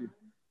 Starship Troopers.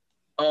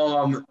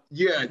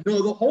 Yeah,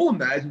 no, the whole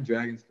Imagine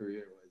Dragons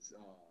career was.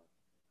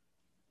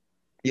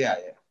 Yeah.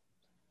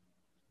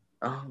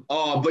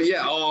 But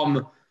yeah,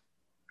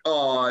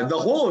 the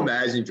whole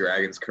Imagine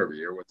Dragons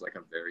career was like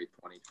a very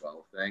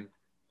 2012 thing.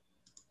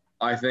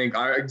 I think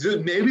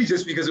maybe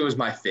just because it was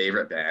my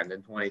favorite band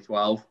in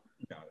 2012.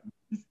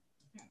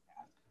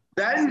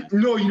 Then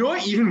no, you know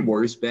what? Even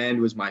worse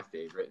band was my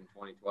favorite in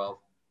 2012.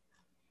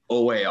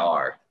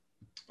 OAR.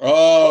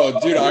 Oh,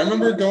 dude, I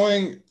remember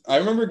going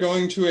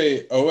to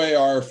a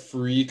OAR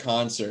free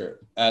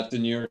concert at the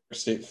New York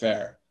State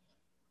Fair.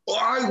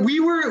 We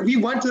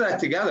went to that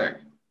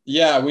together.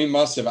 Yeah, we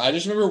must have. I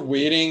just remember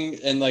waiting,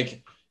 and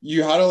like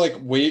you had to like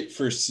wait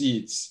for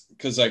seats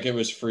because like it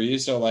was free.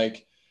 So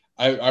like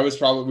we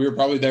were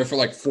probably there for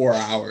like 4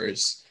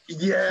 hours.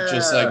 Yeah.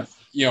 Just like,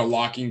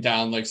 locking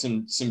down like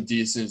some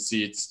decent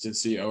seats to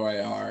see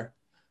OAR.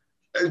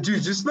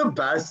 Dude, just the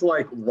best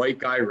like white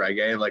guy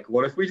reggae. Like,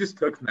 what if we just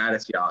took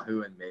Mattis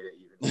Yahoo and made it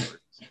even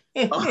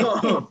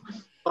worse?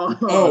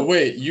 Oh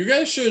wait, you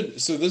guys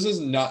should. So this is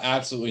not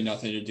absolutely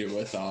nothing to do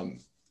with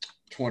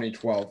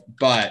 2012,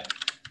 but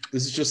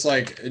this is just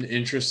like an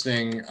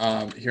interesting.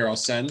 Here, I'll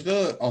send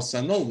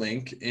the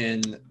link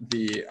in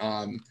the.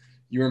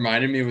 You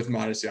reminded me with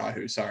Modest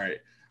Yahoo. Sorry,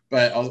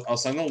 but I'll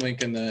send the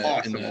link in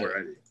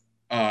the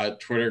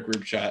Twitter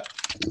group chat.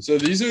 So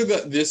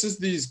this is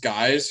these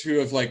guys who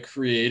have like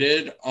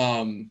created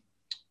Spotify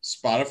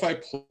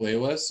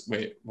playlists.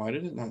 Wait, why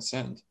did it not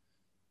send?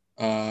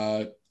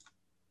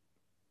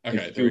 Okay,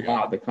 there we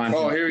go.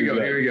 Oh, here we go.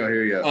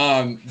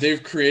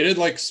 They've created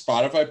like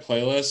Spotify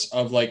playlists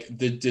of like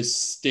the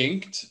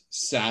distinct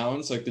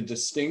sounds, like the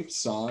distinct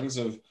songs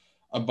of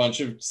a bunch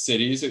of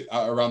cities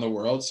around the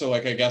world. So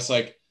like I guess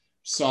like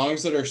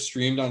songs that are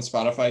streamed on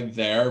Spotify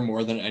there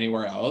more than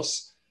anywhere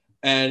else.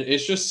 And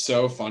it's just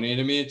so funny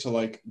to me to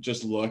like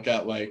just look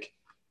at like,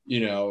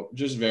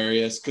 just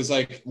various, because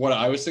like what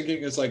I was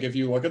thinking is like if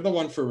you look at the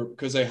one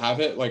because they have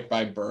it like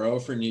by borough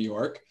for New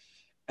York,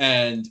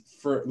 and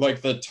for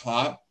like the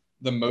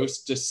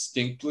most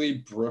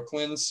distinctly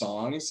Brooklyn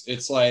songs,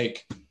 it's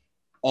like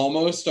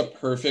almost a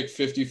perfect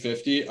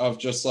 50-50 of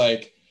just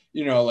like,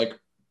 like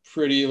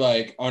pretty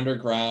like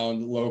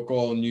underground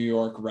local New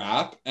York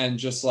rap and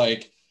just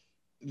like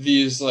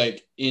these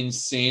like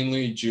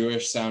insanely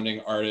Jewish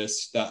sounding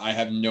artists that I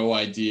have no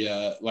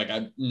idea, like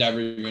I've never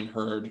even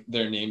heard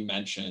their name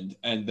mentioned,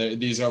 and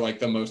these are like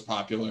the most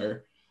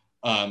popular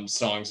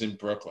songs in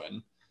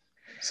Brooklyn.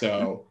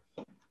 So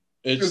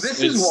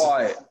this is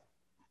why.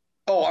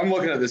 Oh, I'm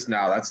looking at this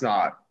now. That's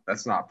not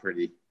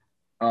pretty.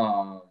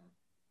 Where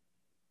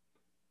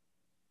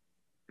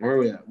are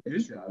we at?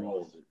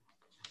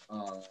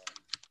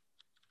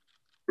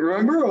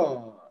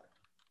 Remember?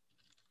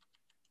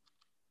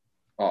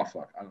 Oh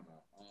fuck, I don't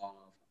know.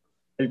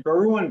 And for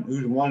everyone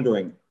who's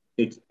wondering,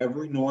 it's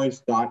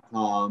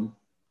everynoise.com.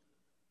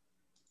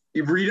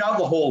 You read out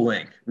the whole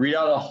link. Read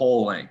out the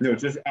whole link. No,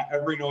 it's just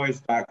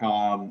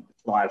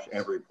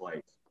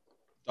everynoise.com/everyplace.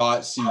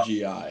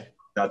 .cgi.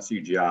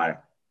 .cgi.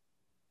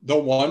 The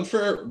one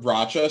for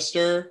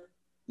Rochester,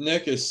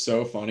 Nick, is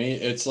so funny.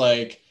 It's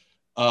like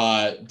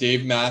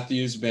Dave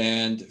Matthews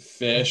Band,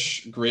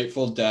 Fish,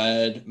 Grateful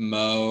Dead,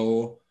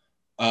 Mo,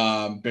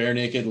 Bare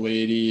Naked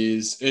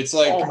Ladies. It's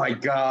like, oh my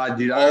god,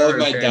 dude! all of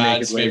my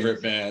dad's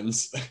favorite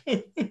bands.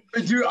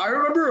 Dude, I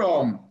remember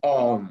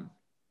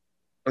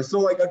so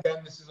like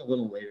again, this is a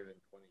little later than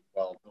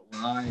 2012, but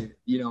when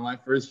my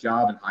first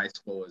job in high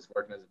school was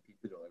working as a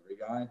pizza delivery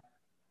guy,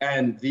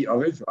 and the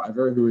other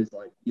driver who was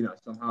like,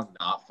 somehow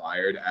not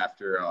fired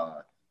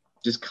after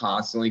just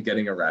constantly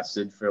getting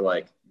arrested for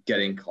like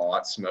getting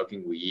caught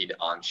smoking weed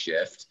on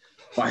shift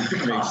by the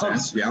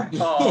cops. Yeah.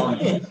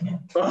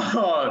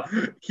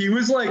 He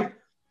was like,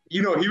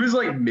 he was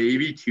like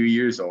maybe 2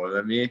 years older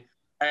than me.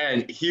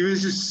 And he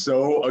was just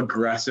so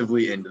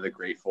aggressively into the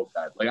Grateful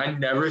Dead. Like, I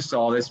never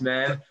saw this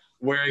man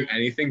wearing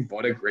anything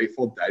but a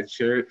Grateful Dead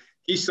shirt.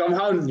 He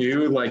somehow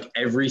knew like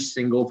every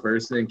single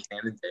person in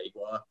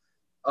Canandaigua.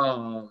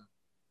 Oh,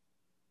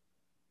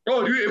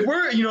 dude, if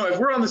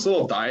we're on this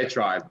little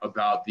diatribe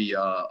about the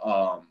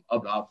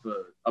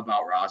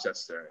about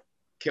Rochester,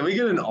 can we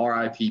get an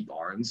RIP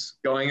Barnes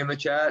going in the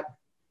chat?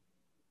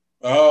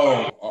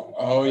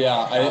 Oh yeah.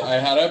 I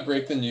had to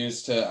break the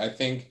news to, I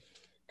think,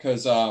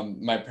 because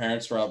my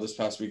parents were out this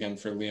past weekend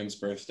for Liam's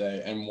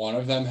birthday, and one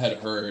of them had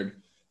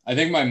heard. I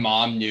think my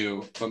mom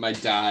knew, but my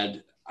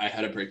dad, I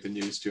had to break the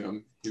news to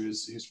him. He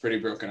was pretty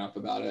broken up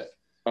about it.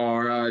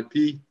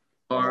 RIP,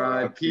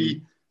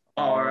 RIP,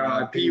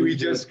 RIP. We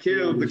just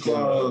killed the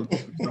club.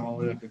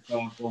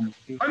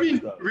 I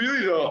mean,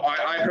 really though,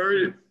 I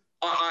heard.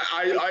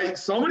 I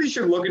somebody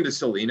should look into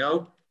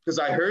Salino, because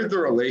I heard the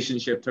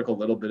relationship took a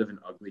little bit of an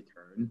ugly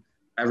turn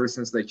ever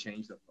since they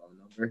changed the phone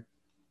number.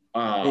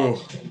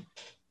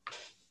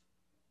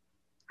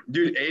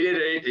 Dude,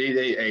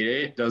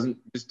 888-8888 doesn't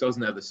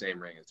have the same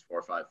ring as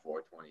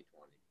 454-2020.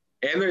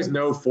 And there's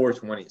no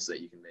 420s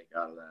that you can make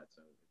out of that.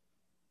 So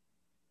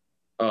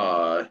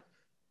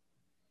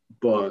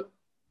but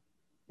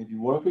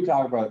What if we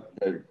talk about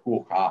the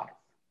cool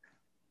cop?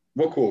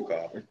 what cool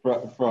cop? The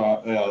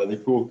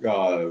cool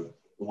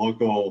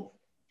local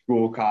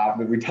school cop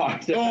that we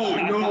talked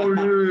about.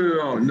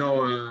 Oh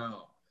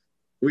no.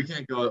 We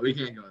can't go there.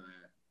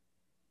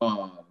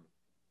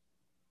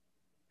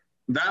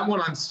 That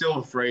one I'm still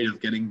afraid of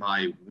getting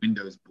my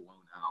windows blown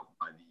out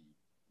by the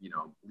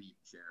bleep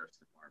sheriff's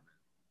department.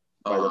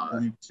 By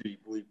the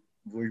bleep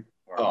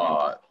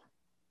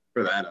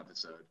For that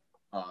episode.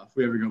 If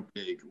we ever go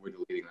big, we're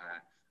deleting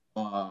that.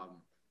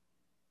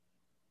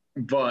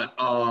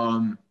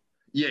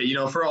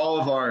 Yeah, for all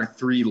of our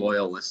 3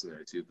 loyal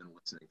listeners who've been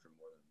listening for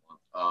more than a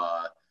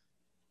month.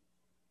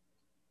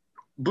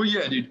 But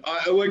yeah, dude,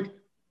 I don't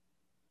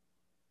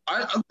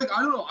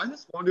know. I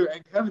just wonder,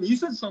 and Kevin, you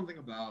said something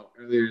about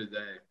earlier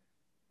today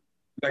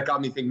that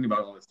got me thinking about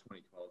all this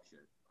 2012 shit.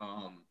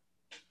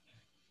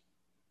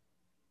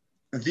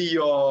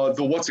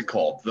 The what's it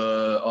called?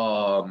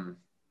 Fuck.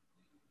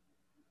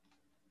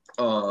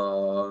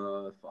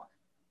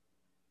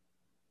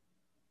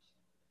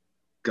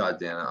 God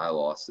damn it, I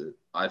lost it.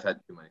 I've had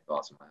too many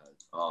thoughts in my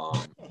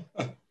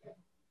head.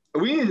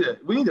 We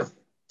need to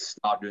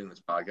stop doing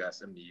this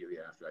podcast immediately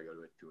after I go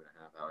to a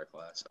 2.5-hour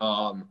class.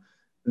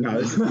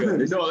 No, this is good.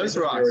 This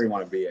rocks. Where we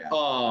want to be at.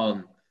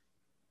 By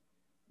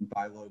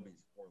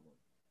Lobies, for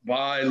Lobies.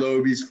 By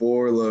Lobies,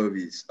 for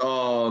Lobies.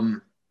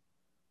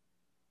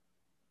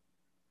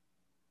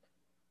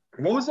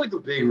 What was like the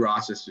big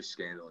Rochester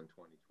scandal in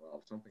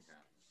 2012? Something happened.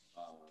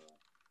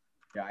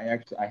 Yeah,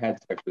 I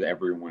had sex with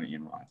everyone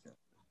in Rochester.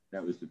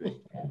 That was the big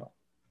scandal.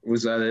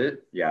 Was that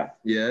it? Yeah.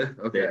 Yeah.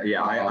 Okay.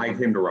 Yeah. I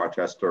came to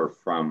Rochester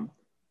from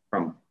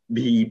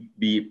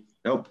beep.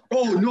 Nope.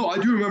 Oh no, I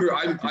do remember.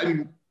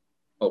 I'm.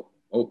 Oh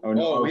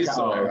no. He's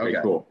still there. Okay,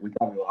 cool. We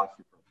thought we lost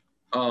you.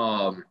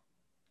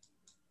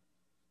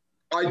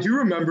 I do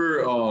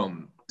remember.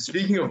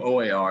 Speaking of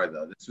OAR,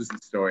 though, this was the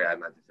story I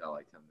meant to tell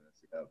like 10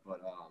 minutes ago.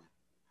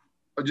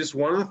 But just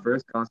one of the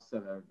first concerts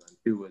I've ever been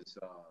to was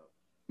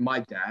my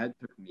dad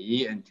took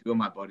me and 2 of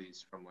my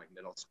buddies from like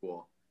middle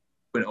school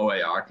to an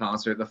OAR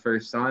concert the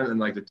first time. And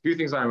like the 2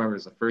 things I remember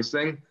is the first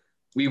thing,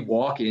 we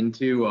walk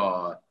into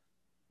the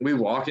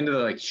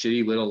like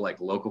shitty little like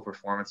local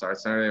performance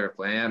arts center they were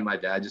playing at. My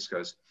dad just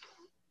goes,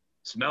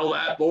 "Smell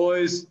that,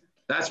 boys."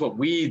 That's what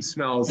weed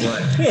smells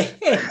like.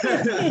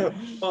 But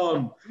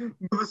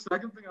the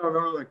second thing I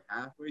remember, like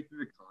halfway through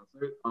the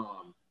concert,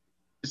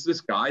 just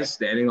this guy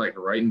standing like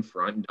right in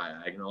front and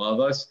diagonal of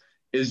us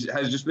has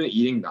just been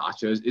eating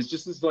nachos. It's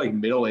just this like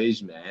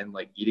middle-aged man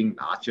like eating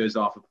nachos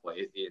off a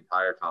plate the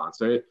entire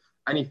concert,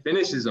 and he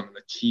finishes them, and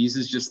the cheese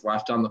is just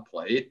left on the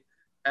plate,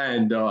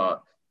 and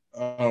oh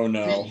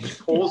no, he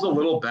pulls a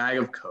little bag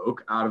of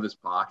Coke out of his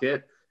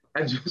pocket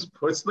and just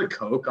puts the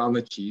Coke on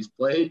the cheese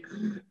plate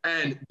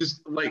and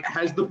just like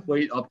has the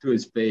plate up to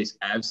his face,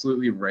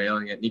 absolutely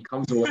railing it. And he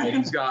comes away and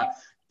he's got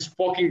this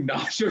fucking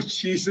nacho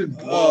cheese and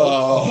blood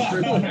all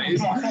over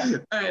his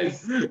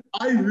face. And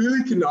I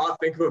really cannot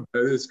think of a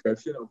better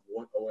description of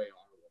what OAR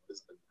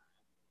was than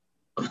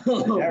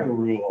that. That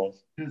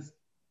rules.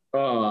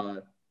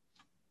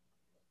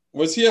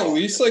 Was he at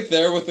least like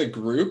there with a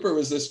group, or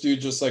was this dude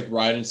just like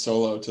riding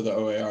solo to the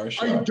OAR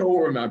show? I don't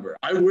remember.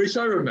 I wish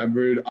I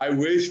remembered. I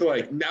wish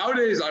like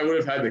nowadays I would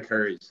have had the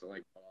courage to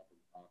like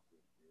talk.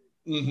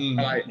 Mm-hmm.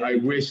 I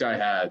wish I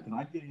had. Can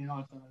I get in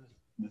on some of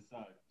this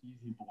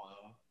cheesy blow?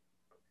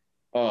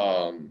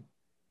 I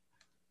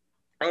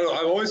don't know,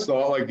 I've always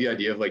thought like the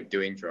idea of like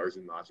doing drugs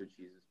with nacho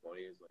cheese is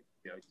funny. Is like,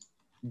 you know, just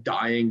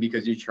dying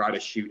because you try to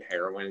shoot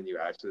heroin and you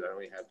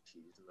accidentally have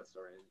cheese in the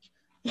syringe.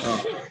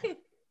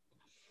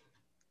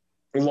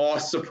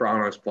 Lost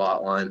Sopranos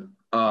plotline.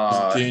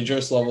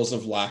 Dangerous levels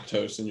of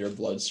lactose in your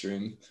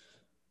bloodstream.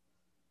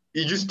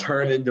 You just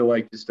turn into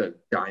like just a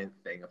giant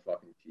thing of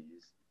fucking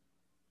cheese.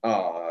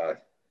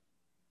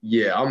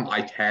 Yeah, I'm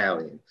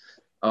Italian.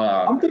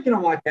 I'm thinking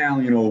I'm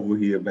Italian over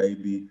here,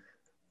 baby.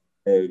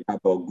 Hey, I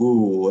go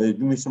Google. Hey,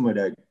 give me some of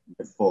that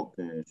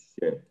fucking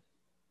shit.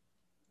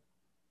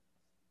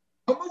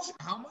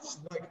 How much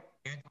like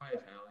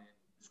anti-Italian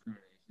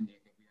discrimination do you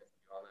think we have to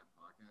do on that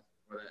podcast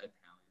before that Italian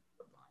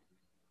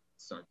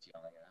starts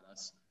yelling at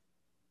us?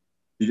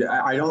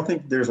 I don't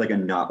think there's like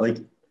enough like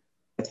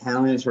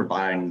Italians for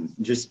Biden.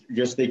 Just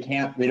they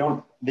can't.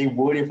 They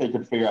would if they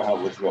could figure out how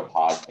to listen to a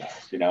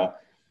podcast. You know.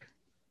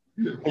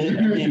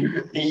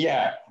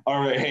 Yeah. All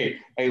right.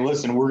 Hey.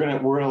 Listen. We're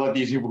gonna let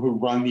these people who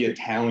run the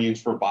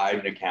Italians for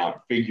Biden account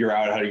figure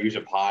out how to use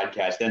a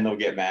podcast. Then they'll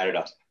get mad at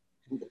us.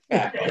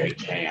 Not a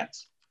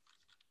chance.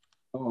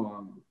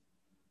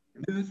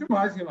 This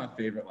reminds me of my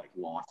favorite like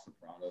Lost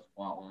Sopranos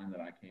plotline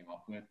that I came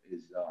up with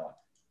is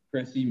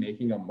Chrissy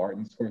making a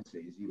Martin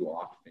Scorsese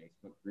locked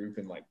Facebook group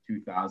in like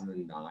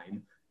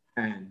 2009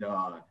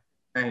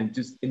 and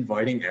just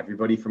inviting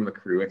everybody from the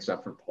crew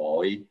except for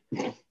Paulie.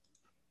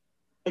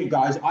 Hey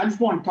guys, I just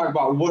want to talk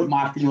about what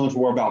my feelings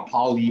were about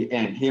Paulie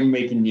and him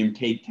making him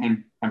take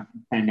 10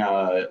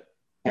 points.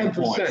 10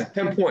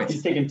 points.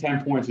 He's taking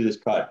 10 points of this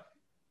cut.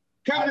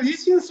 Kevin, have you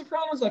seen The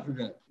Sopranos? I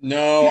forget.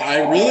 No,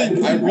 I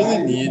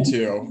really need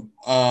to.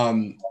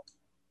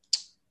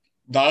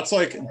 That's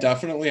like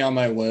definitely on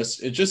my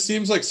list. It just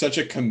seems like such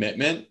a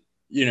commitment,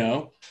 you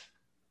know.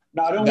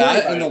 No, don't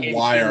that worry and The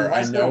Wire.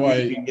 I know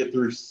we can get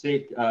through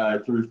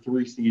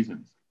 3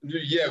 seasons.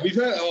 Yeah, we've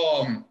had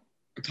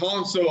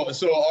Tom. So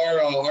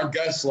our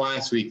guests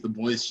last week, the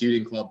Boys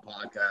Shooting Club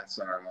podcast,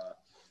 are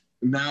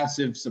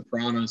massive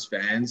Sopranos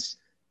fans,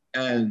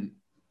 and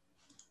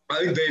I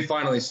think they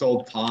finally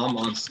sold Tom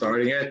on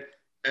starting it.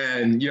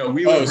 And you know,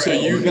 we. Oh, so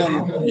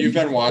you've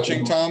been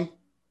watching, Tom?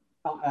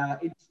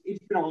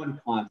 It's been on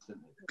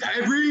constantly.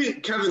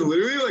 Kevin,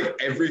 literally like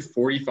every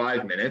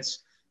 45 minutes,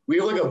 we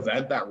have like a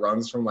vent that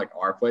runs from like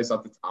our place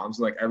up to Tom's.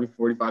 And like every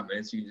 45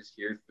 minutes, you can just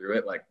hear through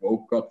it. Like,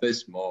 woke up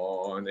this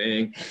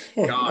morning,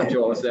 got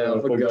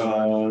yourself a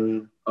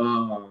gun.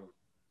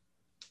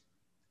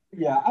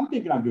 Yeah, I'm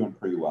thinking I'm doing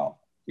pretty well.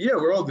 Yeah,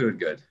 we're all doing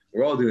good.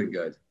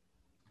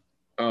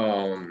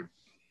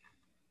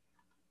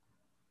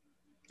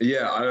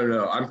 Yeah, I don't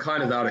know. I'm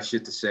kind of out of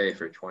shit to say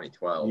for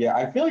 2012. Yeah,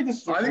 I feel like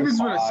this is I think this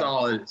has been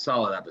a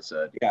solid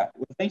episode. Yeah.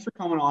 Well, thanks for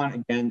coming on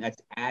again.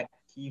 That's at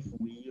Keith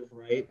Weave,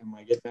 right? Am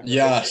I getting that right?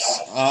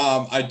 Yes.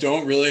 I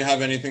don't really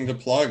have anything to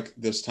plug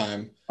this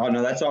time. Oh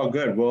no, that's all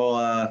good.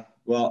 Well,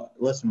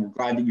 listen, we're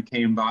glad that you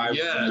came by.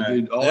 Yeah,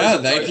 dude. Yeah,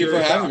 thank you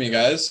for having me,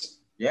 guys.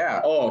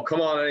 Yeah. Oh,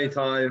 come on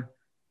anytime.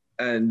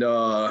 And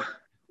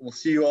we'll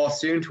see you all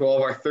soon to all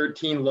of our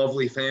 13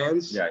 lovely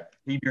fans. Yeah.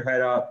 Keep your head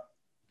up.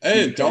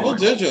 Hey, double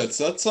digits.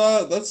 That's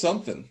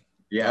something.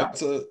 Yeah.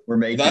 We're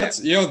making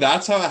it.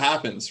 That's how it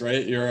happens,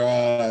 right?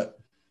 You're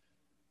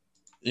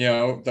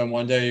then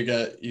one day you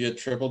get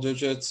triple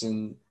digits,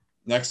 and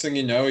next thing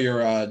you know,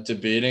 you're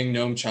debating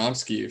Noam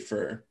Chomsky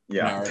for an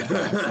hour and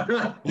a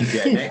half.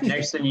 Yeah,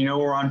 next thing you know,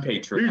 we're on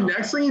Patreon. Dude,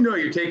 next thing you know,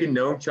 you're taking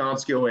Noam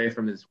Chomsky away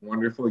from his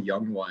wonderful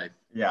young wife.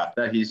 Yeah.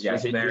 That he's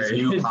just his married.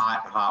 new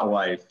hot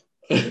wife.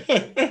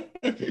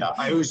 Yeah,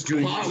 I was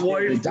doing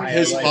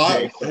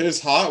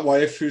his hot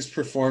wife who's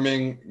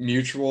performing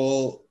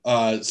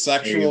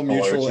sexual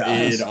mutual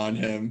aid on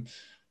him.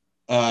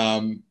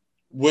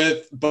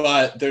 But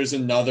there's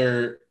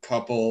another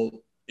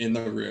couple in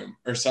the room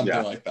or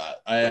something like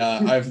that.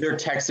 They're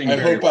texting.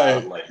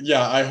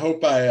 I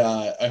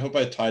hope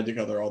I tied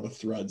together all the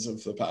threads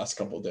of the past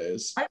couple of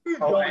days.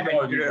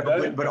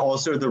 But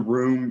also the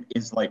room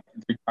is like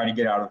they're trying to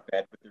get out of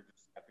bed, but they're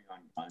just stepping on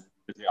guns.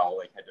 because they all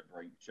like had to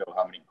show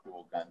how many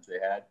cool guns they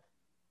had.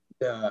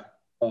 Yeah.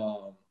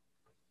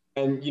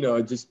 And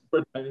just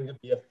pretending to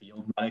be a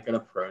field medic at a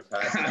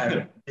protest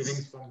and giving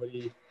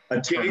somebody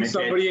an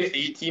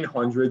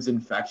 1800s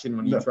infection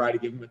when you try to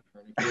give them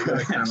a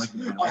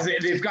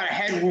tourniquet. They've got a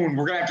head wound.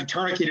 We're gonna have to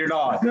tourniquet it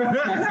off. Get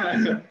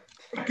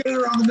it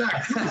around the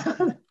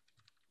neck.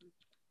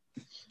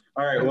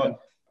 All right. Well.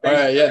 All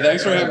right. Yeah.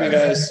 Thanks for having me,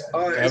 guys.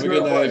 All right, Have a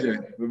good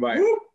night. Bye bye.